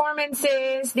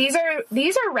performances. These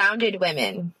are rounded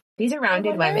women.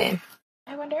 Women.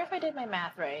 I wonder if I did my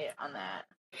math right on that.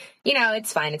 You know,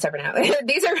 it's fine. It's over now. These are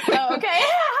these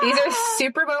are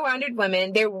super well-rounded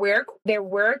women. There were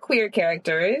queer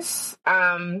characters,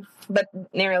 but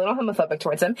they're a little homophobic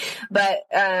towards them. But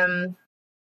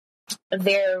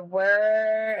there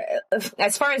were,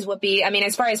 as far as Whoopi,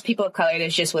 as far as people of color,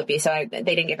 there's just Whoopi, so they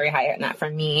didn't get very high on that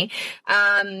from me.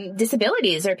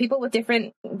 Disabilities, or people with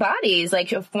different bodies,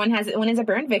 like if one is a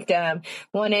burn victim,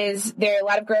 there are a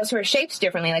lot of girls who are shaped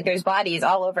differently, like there's bodies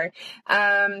all over.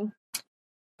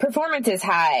 Performance is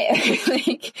high,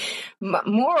 like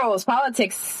morals,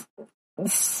 politics,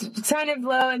 kind of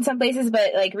low in some places,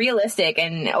 but like realistic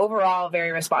and overall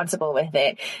very responsible with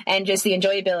it. And just the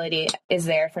enjoyability is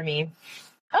there for me.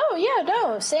 Oh yeah,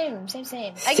 no, same.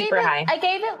 Super high. I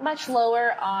gave it much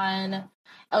lower on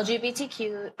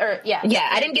LGBTQ, Yeah,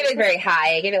 I didn't give it very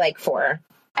high. I gave it like 4.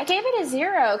 I gave it a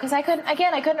 0 because I couldn't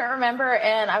remember,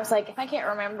 and I was like, if I can't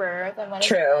remember, then what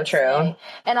is it? True.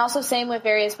 And also same with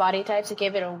various body types, I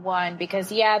gave it a 1 because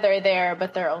they're there,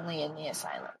 but they're only in the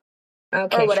asylum.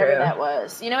 Okay, or whatever true. that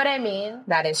was. You know what I mean?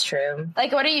 That is true.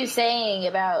 Like, what are you saying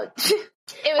about? It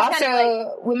was also, kind of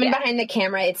like, Women Behind the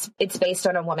Camera. It's based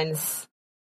on a woman's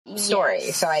story,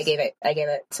 yes. so I gave it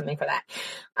something for that.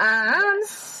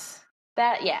 Yes.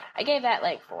 I gave that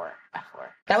like 4.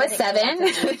 That was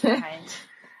 7.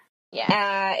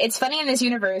 Yeah. It's funny in this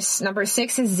universe. Number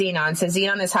 6 is Xenon, so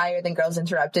Xenon is higher than Girls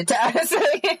Interrupted to us.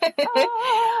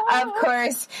 Of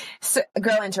course,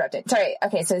 Girl Interrupted. Sorry.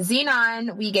 Okay, so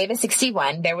Xenon, we gave a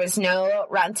 61. There was no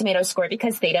Rotten Tomatoes score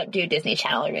because they don't do Disney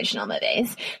Channel original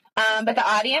movies. But the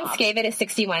audience gave it a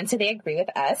 61, so they agree with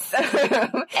us.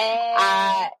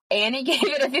 Annie gave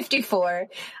it a 54.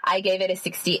 I gave it a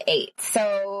 68.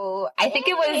 So I think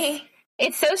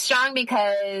it's so strong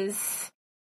because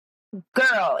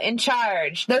girl in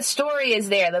charge. The story is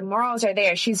there. The morals are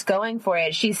there. She's going for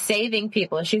it. She's saving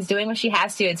people. She's doing what she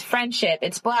has to. It's friendship.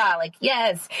 It's blah. Like,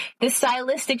 yes, the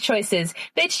stylistic choices.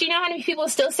 Bitch, you know how many people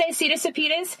still say Cetus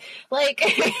Cepetus? Like,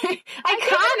 iconic.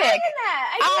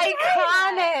 I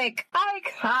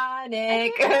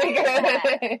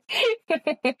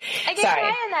get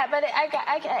high in that, but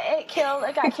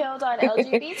it got killed on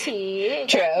LGBT. It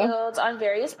got killed on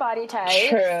various body types.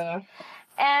 True.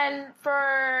 And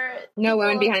for no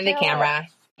woman behind the camera.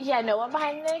 Yeah, no one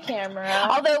behind the camera.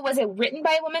 Although, was it written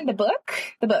by a woman? The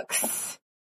books.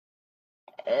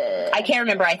 I can't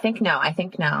remember. I think no.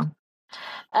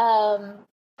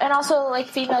 And also, like,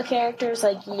 female characters,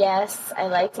 like, yes, I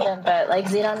liked them, but, like,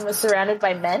 Xenon was surrounded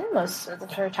by men most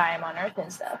of her time on Earth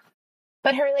and stuff.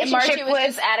 But her relationship was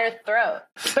just at her throat.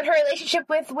 But her relationship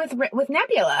with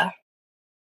Nebula.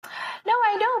 No,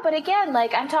 I know, but again,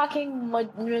 like, I'm talking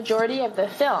majority of the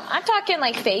film. I'm talking,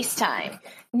 like, FaceTime.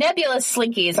 Nebula's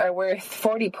slinkies are worth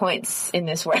 40 points in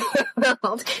this world. No,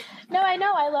 I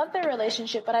know. I love their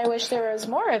relationship, but I wish there was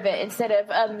more of it instead of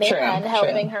a man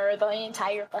helping her the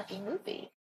entire fucking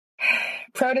movie.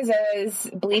 Protozoa's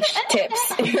bleached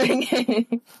tips.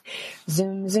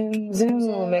 Zoom, zoom,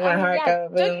 zoom. Make my heart go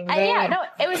boom, boom. Yeah, no,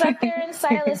 it was up there in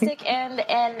stylistic and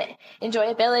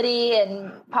enjoyability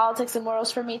and politics and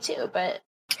morals for me too, but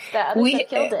the other stuff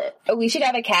killed it. We should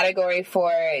have a category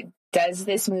for, does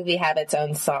this movie have its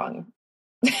own song?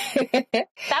 That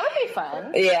would be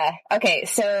fun. Yeah. Okay,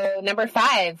 so number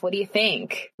 5, what do you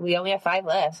think? We only have 5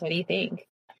 left. What do you think?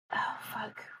 Oh,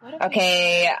 fuck.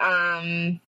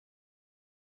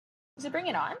 Is it Bring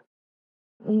It On?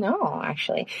 No,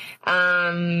 actually.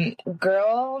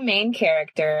 Girl main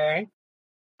character.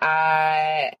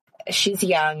 She's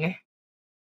young.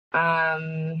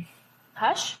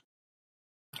 Hush?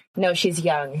 No, she's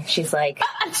young. She's like...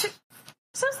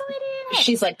 So's the lady in it.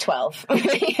 She's like 12.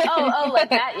 oh, like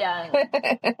that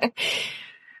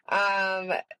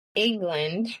young.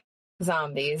 England.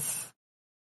 Zombies.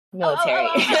 Military.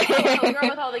 Girl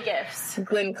with all the gifts.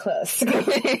 Glenn Close. All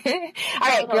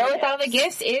right, Girl with all the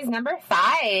gifts is number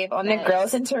 5 on the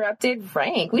Girls Interrupted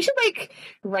rank. We should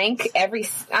rank every,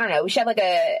 I don't know, we should have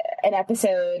an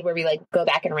episode where we go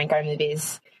back and rank our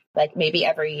movies. Maybe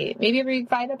every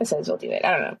 5 episodes we'll do it.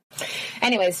 I don't know.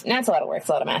 Anyways, that's a lot of work. It's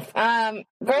a lot of math. Girl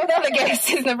with all the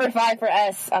gifts is number 5 for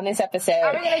us on this episode.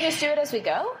 Are we going to just do it as we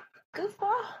go?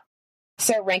 Goofball.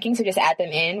 So rankings, we just add them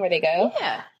in where they go?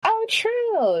 Yeah. Oh,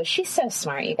 true. She's so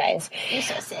smart, you guys. You're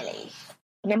so silly.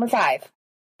 Number 5.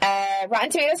 Rotten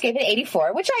Tomatoes gave it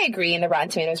 84, which I agree in the Rotten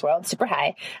Tomatoes world, super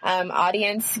high.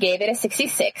 Audience gave it a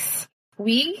 66.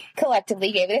 We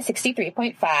collectively gave it a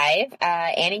 63.5.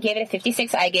 Annie gave it a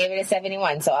 56. I gave it a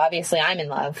 71. So obviously I'm in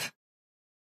love.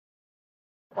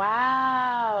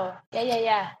 Wow.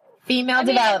 Yeah. Female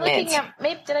development.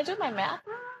 Did I do my math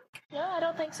wrong? No, I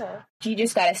don't think so. You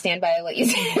just gotta stand by what you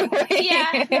say.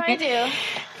 Yeah, no, I do.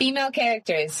 Female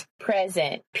characters,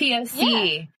 present.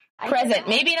 POC, present.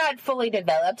 Maybe not fully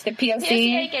developed, the POC.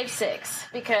 POC I gave 6,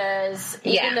 because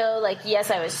even though,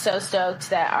 yes, I was so stoked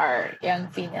that our young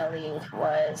female lead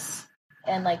was,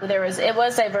 and, it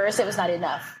was diverse, it was not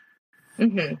enough.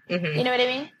 Mm-hmm, mm-hmm. You know what I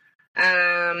mean?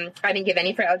 I didn't give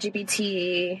any for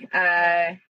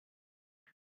LGBT.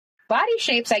 Body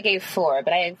shapes I gave 4,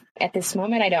 but at this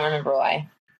moment I don't remember why.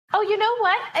 Oh, you know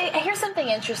what? Here's something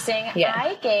interesting. Yeah.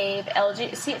 I gave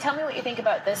tell me what you think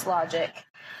about this logic.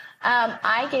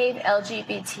 I gave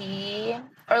LGBT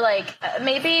Or like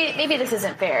maybe this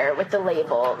isn't fair with the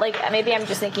label. Like maybe I'm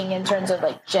just thinking in terms of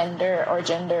like gender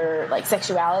like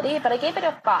sexuality. But I gave it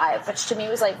a 5, which to me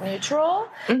was like neutral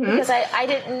because I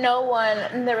didn't know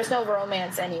there was no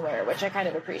romance anywhere, which I kind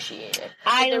of appreciated.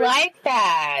 I like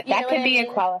that. That could be a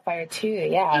qualifier too.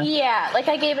 Yeah. Yeah. Like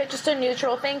I gave it just a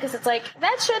neutral thing because it's like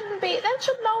that shouldn't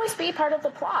always be part of the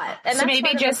plot. And so that's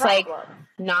maybe just like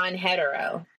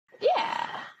non-hetero. Yeah.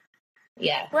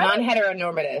 Yeah, right?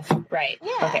 Non-heteronormative. Right.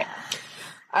 Yeah. Okay.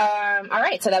 All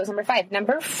right, so that was number 5.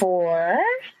 Number 4.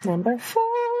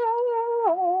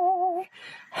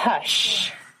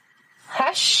 Hush.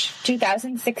 Hush,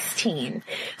 2016.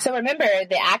 So remember,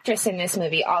 the actress in this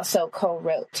movie also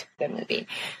co-wrote the movie.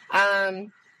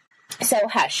 So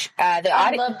Hush.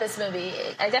 I love this movie.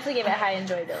 I definitely gave it high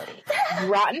enjoyability.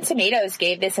 Rotten Tomatoes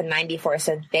gave this a 94,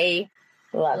 so they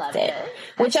loved it.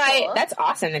 Which cool. That's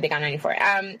awesome that they got 94.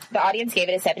 The audience gave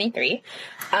it a 73.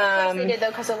 Of course they did, though,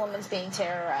 because a woman's being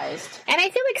terrorized. And I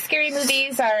feel like scary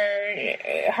movies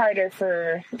are harder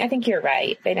for, I think you're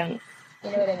right. They don't.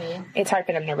 You know what I mean? It's hard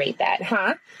for them to rate that,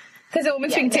 huh? Because a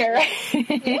woman's being terrorized.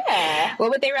 Yeah. What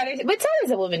would they rather? But it's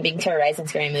always a woman being terrorized in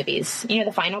scary movies. You know,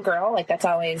 the final girl, like that's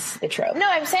always the trope. No,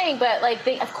 I'm saying, but like,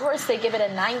 of course, they give it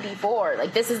a 94.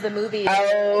 Like, this is the movie.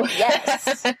 Oh,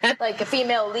 yes. Like a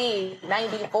female lead,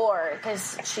 94,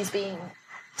 because she's being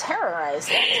terrorized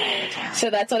that entire time. So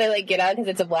that's why they like get out because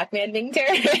it's a black man being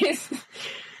terrorized.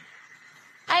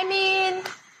 I mean,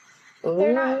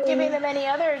 they're not giving them any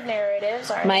other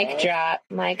narratives, are they? Mic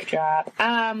Mic drop.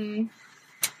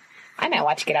 I might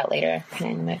watch Get Out later.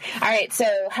 All right, so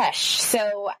Hush.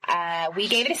 So we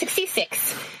gave it a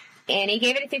 66. Annie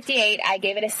gave it a 58. I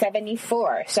gave it a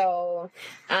 74. So,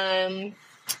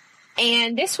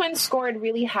 and this one scored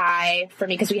really high for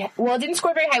me because it didn't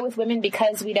score very high with women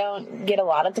because we don't get a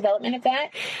lot of development of that.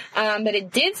 But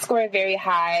it did score very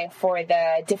high for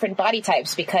the different body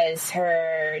types because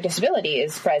her disability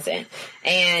is present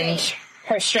and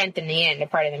her strength in the end, a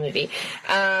part of the movie.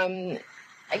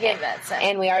 I gave that 7.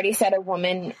 And we already said a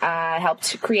woman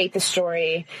helped create the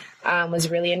story, was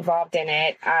really involved in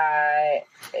it.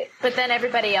 But then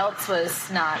everybody else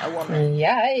was not a woman.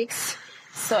 Yikes.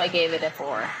 So I gave it a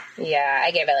 4. Yeah,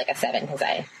 I gave it like a 7 because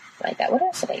I like that. What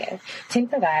else did I give? 10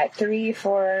 for that. 3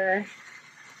 for...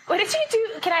 What did you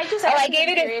do? Can I just... I gave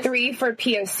it a 3 for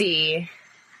POC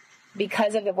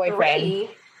because of the boyfriend. 3?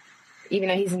 Even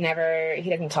though he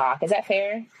doesn't talk. Is that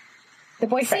fair? The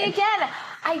boyfriend. See, again,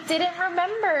 I didn't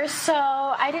remember, so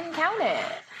I didn't count it.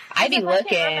 I'd be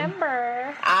looking. I can't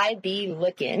remember. I'd be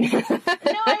looking. No,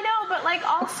 I know, but like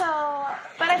also,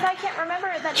 but if I can't remember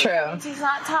it, that means he's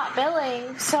not top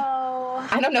billing, so.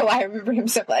 I don't know why I remember him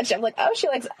so much. I'm like, oh,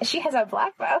 she has a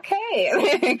black, okay.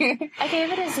 I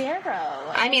gave it a 0.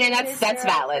 I mean, and that's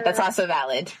valid. That's also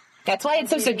valid. That's why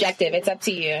it's so subjective. It's up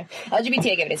to you.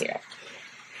 LGBT, I give it a 0.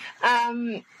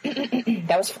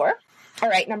 That was 4. All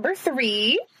right, number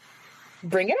 3,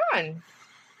 Bring It On.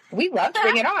 We loved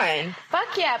Bring It On.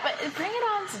 Fuck yeah, but Bring It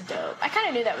On's dope. I kind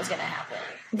of knew that was going to happen.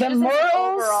 The morals,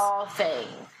 overall thing.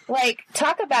 Like,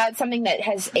 talk about something that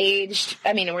has aged.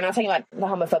 I mean, we're not talking about the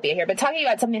homophobia here, but talking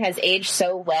about something that has aged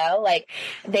so well. Like,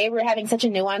 they were having such a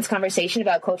nuanced conversation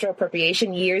about cultural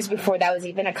appropriation years before that was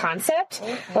even a concept.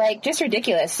 Mm-hmm. Like, just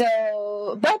ridiculous.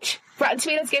 So, but Rotten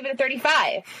Tomatoes gave it a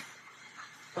 35.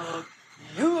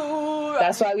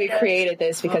 That's why we created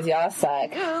this, because y'all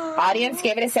suck. Audience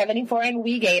gave it a 74 and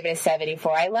we gave it a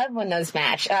 74. I love when those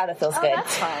match. Oh, that feels good.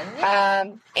 That's fun. Yeah.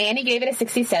 Annie gave it a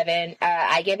 67.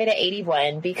 I gave it an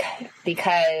 81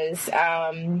 because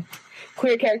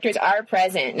queer characters are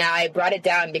present. Now I brought it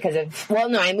down because of,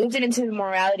 I moved it into the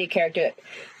morality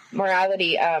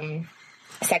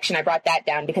section. I brought that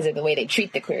down because of the way they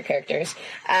treat the queer characters.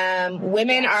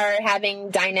 Women are having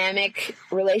dynamic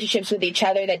relationships with each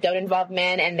other that don't involve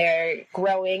men, and they're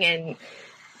growing, and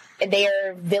they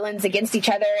are villains against each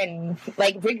other. And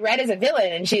like Big Red is a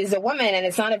villain, and she's a woman,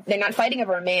 and they're not fighting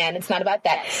over a man. It's not about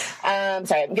that.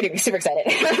 Sorry, I'm getting super excited.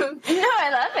 No, I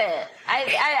love it.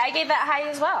 I gave that high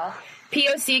as well.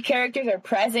 POC characters are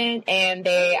present, and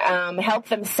they help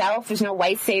themselves. There's no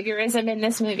white saviorism in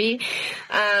this movie.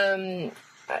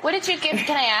 What did you give?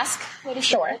 Can I ask? What did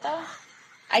you give it, though?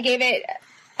 I gave it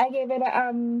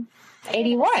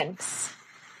 81.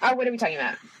 Oh, what are we talking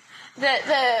about?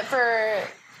 For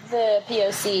the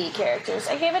POC characters,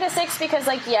 I gave it a 6 because,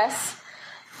 like, yes,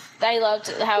 I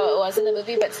loved how it was in the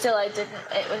movie, but still, I didn't.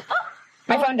 It was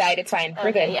my phone died. It's fine.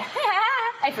 We're good. Yeah,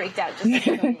 I freaked out just like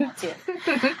everyone else too.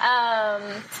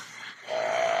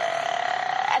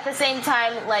 At the same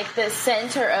time, like the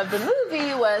center of the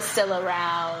movie was still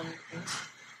around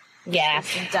Yeah.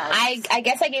 I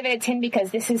guess I gave it a 10 because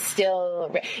this is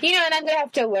still, and I'm going to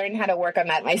have to learn how to work on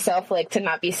that myself, like to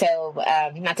not be so,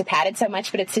 not to pad it so much,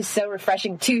 but it's just so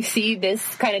refreshing to see this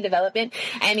kind of development.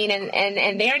 I mean,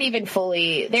 and they aren't even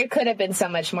fully, there could have been so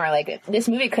much more, like this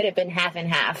movie could have been half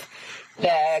and half.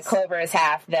 The Clover is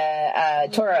half, the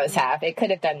Toro is half. It could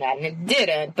have done that, and it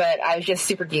didn't, but I was just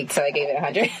super geeked, so I gave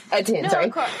it a 10, sorry.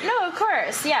 Of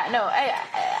course. Yeah, no,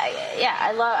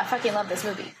 I fucking love this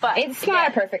movie. But it's not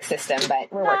a perfect system,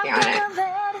 but we're working on it.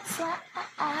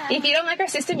 If you don't like our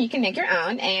system, you can make your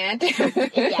own, and hit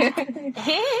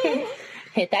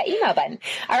that email button.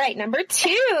 All right, number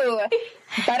 2.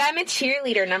 But I'm a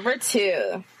cheerleader, number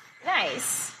 2.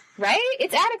 Nice. Right?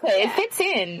 It's adequate. Yeah. It fits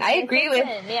in. I agree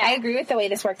with the way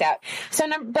this worked out. So,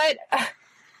 but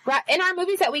in our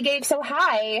movies that we gave so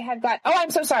high have got, I'm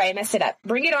so sorry, I messed it up.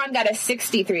 Bring It On got a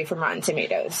 63 from Rotten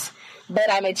Tomatoes. But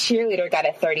I'm a Cheerleader got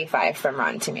a 35 from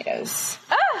Rotten Tomatoes.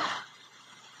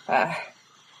 I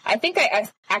think I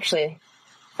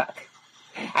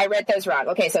read those wrong.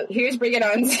 Okay, so here's Bring It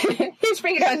On's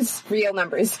real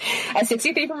numbers. A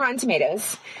 63 from Rotten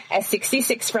Tomatoes, a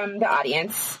 66 from the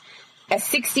audience, a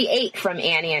 68 from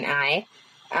Annie and I,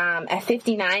 a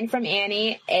 59 from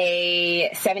Annie,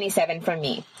 a 77 from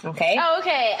me. Okay? Oh,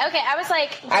 okay. I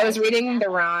was reading the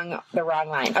wrong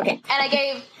line. Okay. And I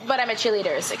gave But I'm a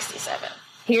Cheerleader a 67.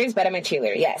 Here's But I'm a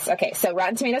Cheerleader. Yes. Okay. So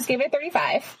Rotten Tomatoes gave it a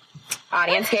 35.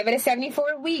 Audience gave it a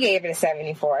 74. We gave it a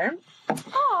 74.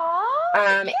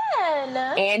 Aww,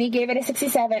 Annie gave it a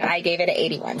 67. I gave it an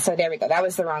 81. So there we go. That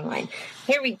was the wrong line.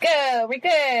 Here we go. We're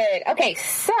good. Okay,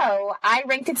 so I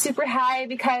ranked it super high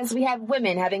because we have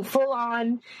women having full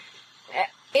on.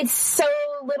 It's so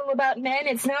little about men.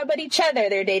 It's not about each other.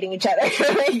 They're dating each other.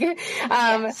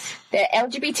 Yes. The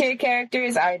LGBT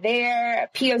characters are there.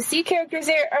 POC characters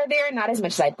are there. Not as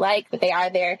much as I'd like, but they are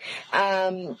there.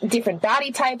 Different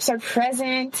body types are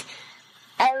present.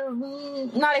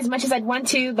 Not as much as I'd want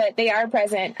to, but they are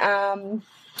present.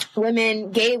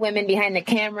 Gay women behind the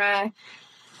camera.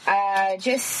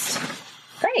 Just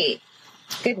great.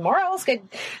 Good morals, good.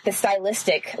 The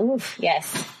stylistic. Oof,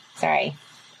 yes. Sorry.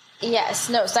 Yes,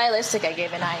 no, stylistic I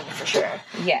gave a 9 for sure.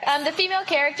 Yes. The female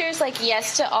characters, like,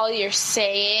 yes to all you're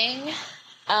saying.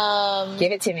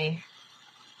 Give it to me.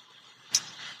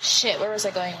 Shit, where was I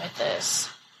going with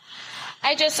this?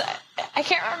 I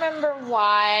can't remember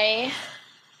why.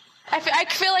 I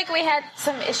feel like we had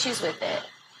some issues with it,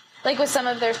 like with some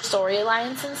of their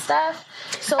storylines and stuff.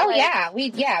 So, we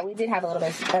did have a little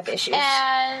bit of issues.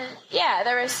 And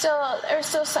there was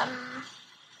still some.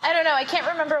 I don't know. I can't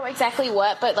remember exactly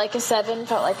what, but like a 7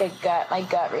 felt like my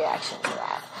gut reaction to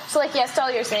that. So like yes to all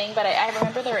you're saying, but I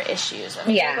remember there were issues. I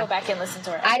mean, go back and listen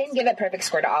to her. I didn't give a perfect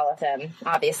score to all of them,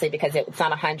 obviously, because it's not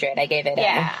 100. I gave it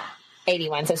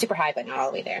 81, so super high, but not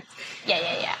all the way there.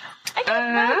 Yeah.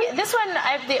 This one,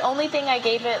 the only thing I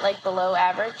gave it like below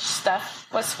average stuff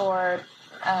was for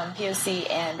POC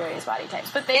and various body types,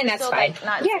 but they were still like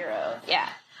not 0. Yeah.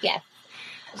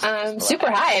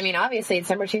 Super high. I mean, obviously it's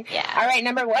number 2. Yeah. All right,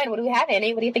 number 1. What do we have,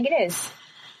 Annie? What do you think it is?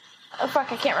 Oh fuck,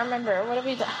 I can't remember. What have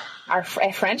we done? A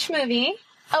French movie.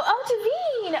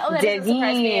 Divine. Oh, that doesn't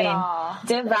surprise me at all.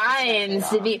 Divines.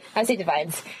 I say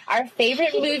Divines. Our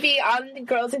favorite movie on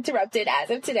Girls Interrupted as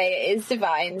of today is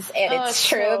Divines, and it's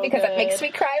true so because it makes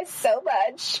me cry so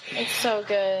much. It's so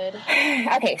good.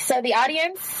 Okay, so the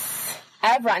audience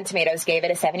of Rotten Tomatoes gave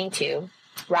it a 72.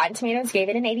 Rotten Tomatoes gave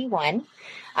it an 81.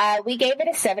 We gave it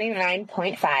a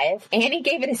 79.5. Annie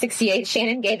gave it a 68.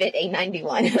 Shannon gave it a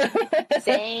 91.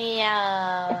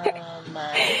 Damn.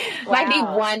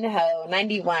 Wow.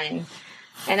 91.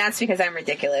 And that's because I'm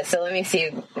ridiculous. So let me see,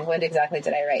 what exactly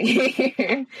did I write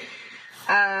here?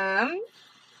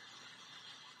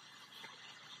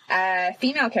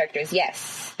 Female characters,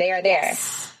 yes, they are there.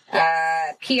 Yes.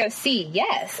 POC,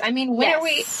 yes. I mean, when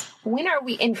are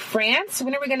we in France?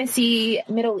 When are we going to see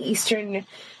Middle Eastern,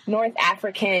 North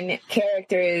African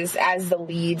characters as the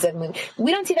leads of movies?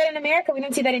 We don't see that in America. We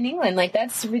don't see that in England. Like,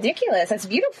 that's ridiculous. That's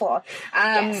beautiful.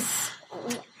 Yes.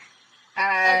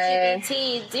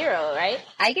 LGBT 0, right?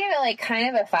 I gave it like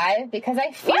kind of a 5 because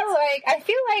I feel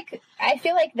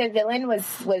like the villain was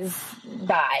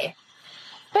bi.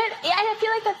 But I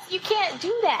feel like you can't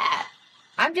do that.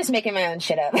 I'm just making my own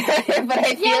shit up, but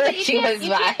I feel like she was bi. You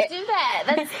can't do that.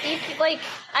 That's like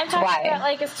I'm talking about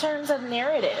like in terms of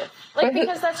narrative, like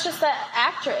because that's just the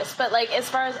actress. But like as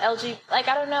far as LG, like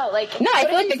I don't know, like no, I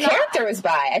feel like the character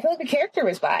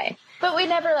was bi. But we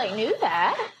never like knew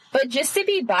that. But just to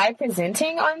be bi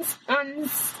presenting on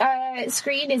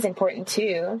screen is important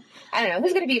too. I don't know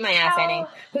who's gonna beat my ass, Annie.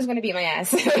 Who's gonna beat my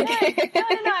ass? No.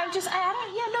 I'm just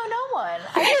no one.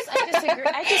 I disagree.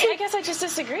 I guess I just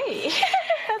disagree.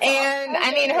 And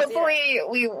I mean, hopefully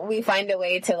we find a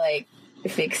way to like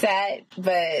fix that.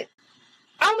 But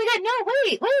oh my god, no,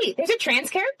 wait, there's a trans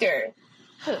character.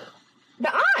 Who?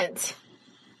 The aunt.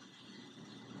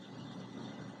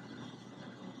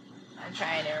 I'm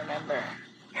trying to remember.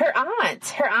 Her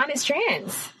aunt is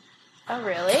trans. Oh,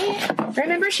 really?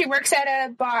 Remember, she works at a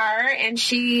bar, and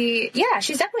she's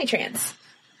definitely trans.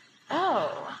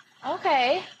 Oh,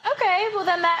 okay. Well,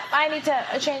 then I need to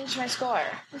change my score.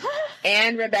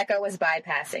 And Rebecca was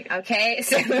bypassing. Okay,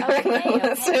 so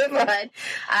let's move on.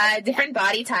 Different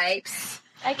body types.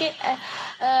 I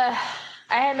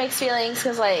had mixed feelings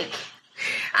because, like,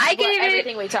 I gave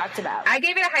everything we talked about. I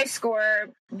gave it a high score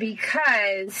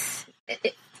because.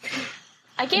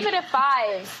 I gave it a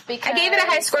 5 because I gave it a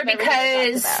high score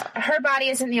because her body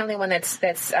isn't the only one that's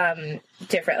different.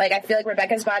 Like, I feel like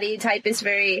Rebecca's body type is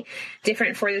very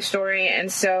different for the story,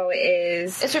 and so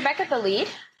is... Is Rebecca the lead?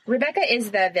 Rebecca is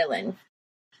the villain.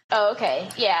 Oh, okay.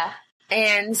 Yeah.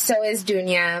 And so is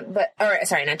Dunya,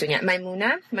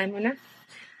 Maimuna.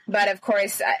 But of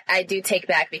course, I do take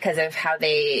back because of how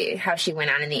she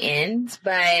went on in the end.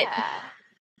 But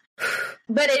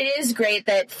it is great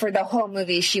that for the whole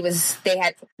movie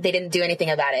they didn't do anything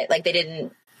about it. Like, they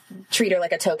didn't treat her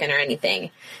like a token or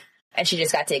anything. And she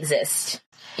just got to exist.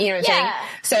 You know what I'm saying?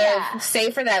 So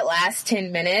say for that last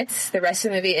 10 minutes, the rest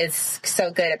of the movie is so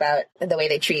good about the way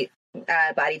they treat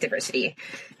body diversity.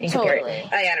 Totally.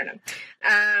 I don't know.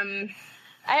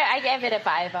 I gave it a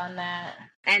 5 on that.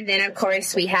 And then, of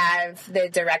course, we have the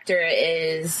director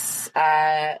is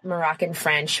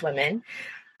Moroccan-French woman.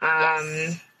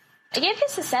 Yes. I gave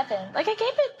this a 7. Like, I gave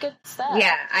it good stuff.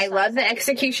 Yeah, I love the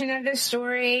execution of this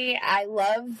story. I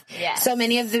love so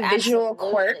many of the visual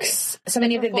quirks. So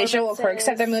many of the visual quirks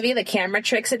of the movie, the camera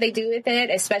tricks that they do with it,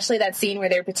 especially that scene where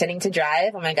they're pretending to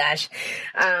drive. Oh my gosh.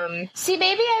 See,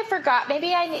 maybe I forgot.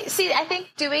 I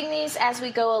think doing these as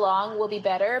we go along will be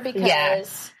better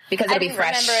because it'll be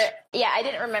fresh. I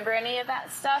didn't remember any of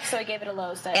that stuff, so I gave it a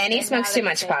low 7. Annie smokes too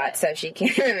much pot, so she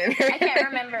can't remember. I can't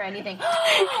remember anything.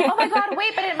 Oh my god,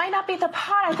 wait, but it might not be the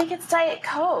pot. I think it's Diet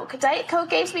Coke. Diet Coke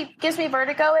gives me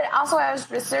vertigo, and also I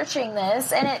was researching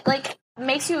this, and it, like,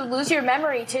 makes you lose your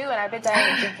memory, too, and I've been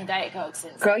drinking Diet Coke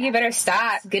since. Girl, you better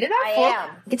stop. Get to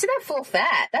that full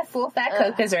fat. That full fat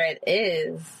Coke is where it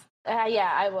is. Yeah,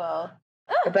 I will.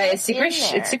 But it's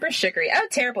super sugary. Oh,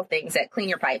 terrible things that clean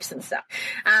your pipes and stuff.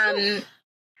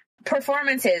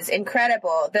 Performances,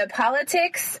 incredible. The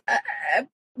politics,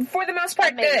 for the most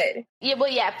part, good.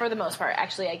 Yeah, for the most part.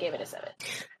 Actually, I gave it a 7.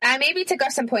 Maybe took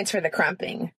off some points for the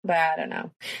crumping, but I don't know.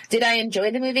 Did I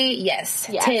enjoy the movie? Yes.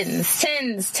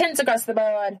 10s across the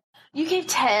board. You gave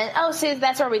 10? Oh, see,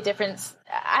 that's where we difference.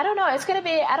 I don't know. It's going to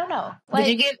be, I don't know. Like,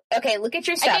 did you give, look at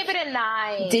your stuff. I gave it a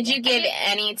 9. Did you give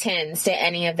any 10s to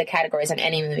any of the categories in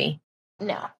any movie?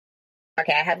 No.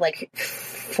 Okay, I had like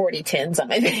 40 10s on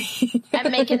my thing.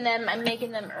 I'm making them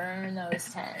earn those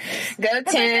 10s. Go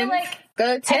 10.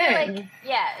 Go 10.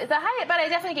 It's a high, but I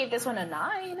definitely gave this one a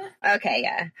 9. Okay,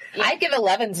 yeah. I'd give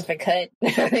 11s if I could.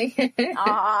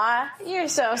 Aw, you're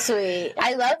so sweet.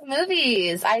 I love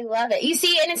movies. I love it. You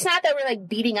see, and it's not that we're like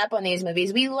beating up on these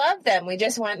movies. We love them. We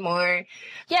just want more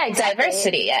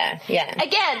diversity. Yeah.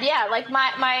 Again, like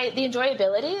the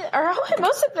enjoyability, or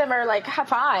most of them are like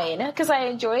fine because I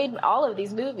enjoyed all of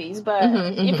these movies, but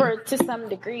to some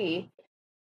degree.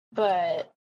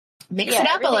 But mix it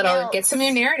up a little. Get some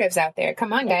new narratives out there.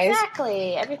 Come on, guys.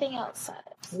 Exactly. Everything else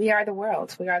sucks. We are the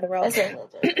world. Well,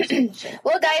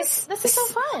 guys, this is so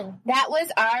fun. That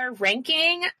was our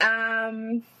ranking.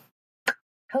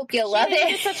 Hope you love it.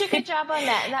 You did such a good job on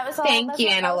that. And that was all. Thank you,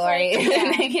 Anna Lori.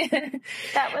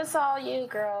 That was all you,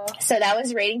 girl. So that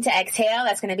was Rating to Exhale.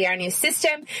 That's going to be our new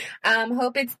system. I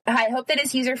hope that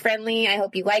it's user friendly. I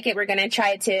hope you like it.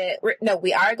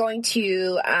 We are going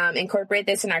to incorporate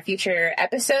this in our future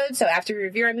episodes. So after we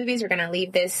review our movies, we're going to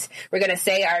leave this. We're going to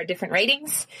say our different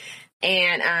ratings.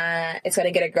 And it's going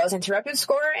to get a Girls Interrupted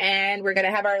score. And we're going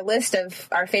to have our list of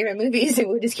our favorite movies, and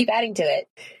we'll just keep adding to it.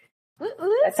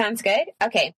 That sounds good.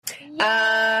 Okay.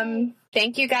 Yay.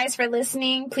 Thank you guys for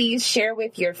listening. Please share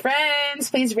with your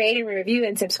friends. Please rate and review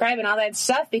and subscribe and all that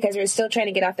stuff because we're still trying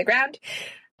to get off the ground.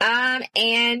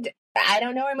 And I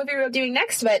don't know what movie we're doing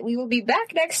next, but we will be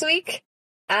back next week.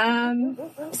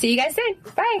 See you guys soon.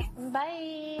 Bye.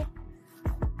 Bye.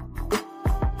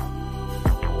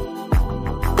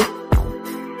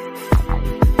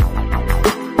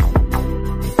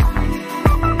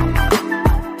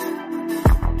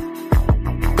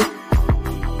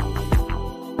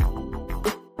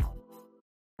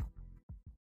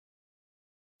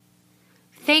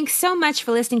 Thanks so much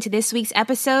for listening to this week's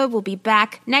episode. We'll be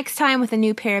back next time with a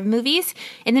new pair of movies.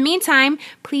 In the meantime,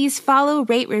 please follow,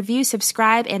 rate, review,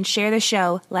 subscribe, and share the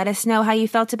show. Let us know how you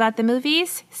felt about the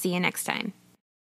movies. See you next time.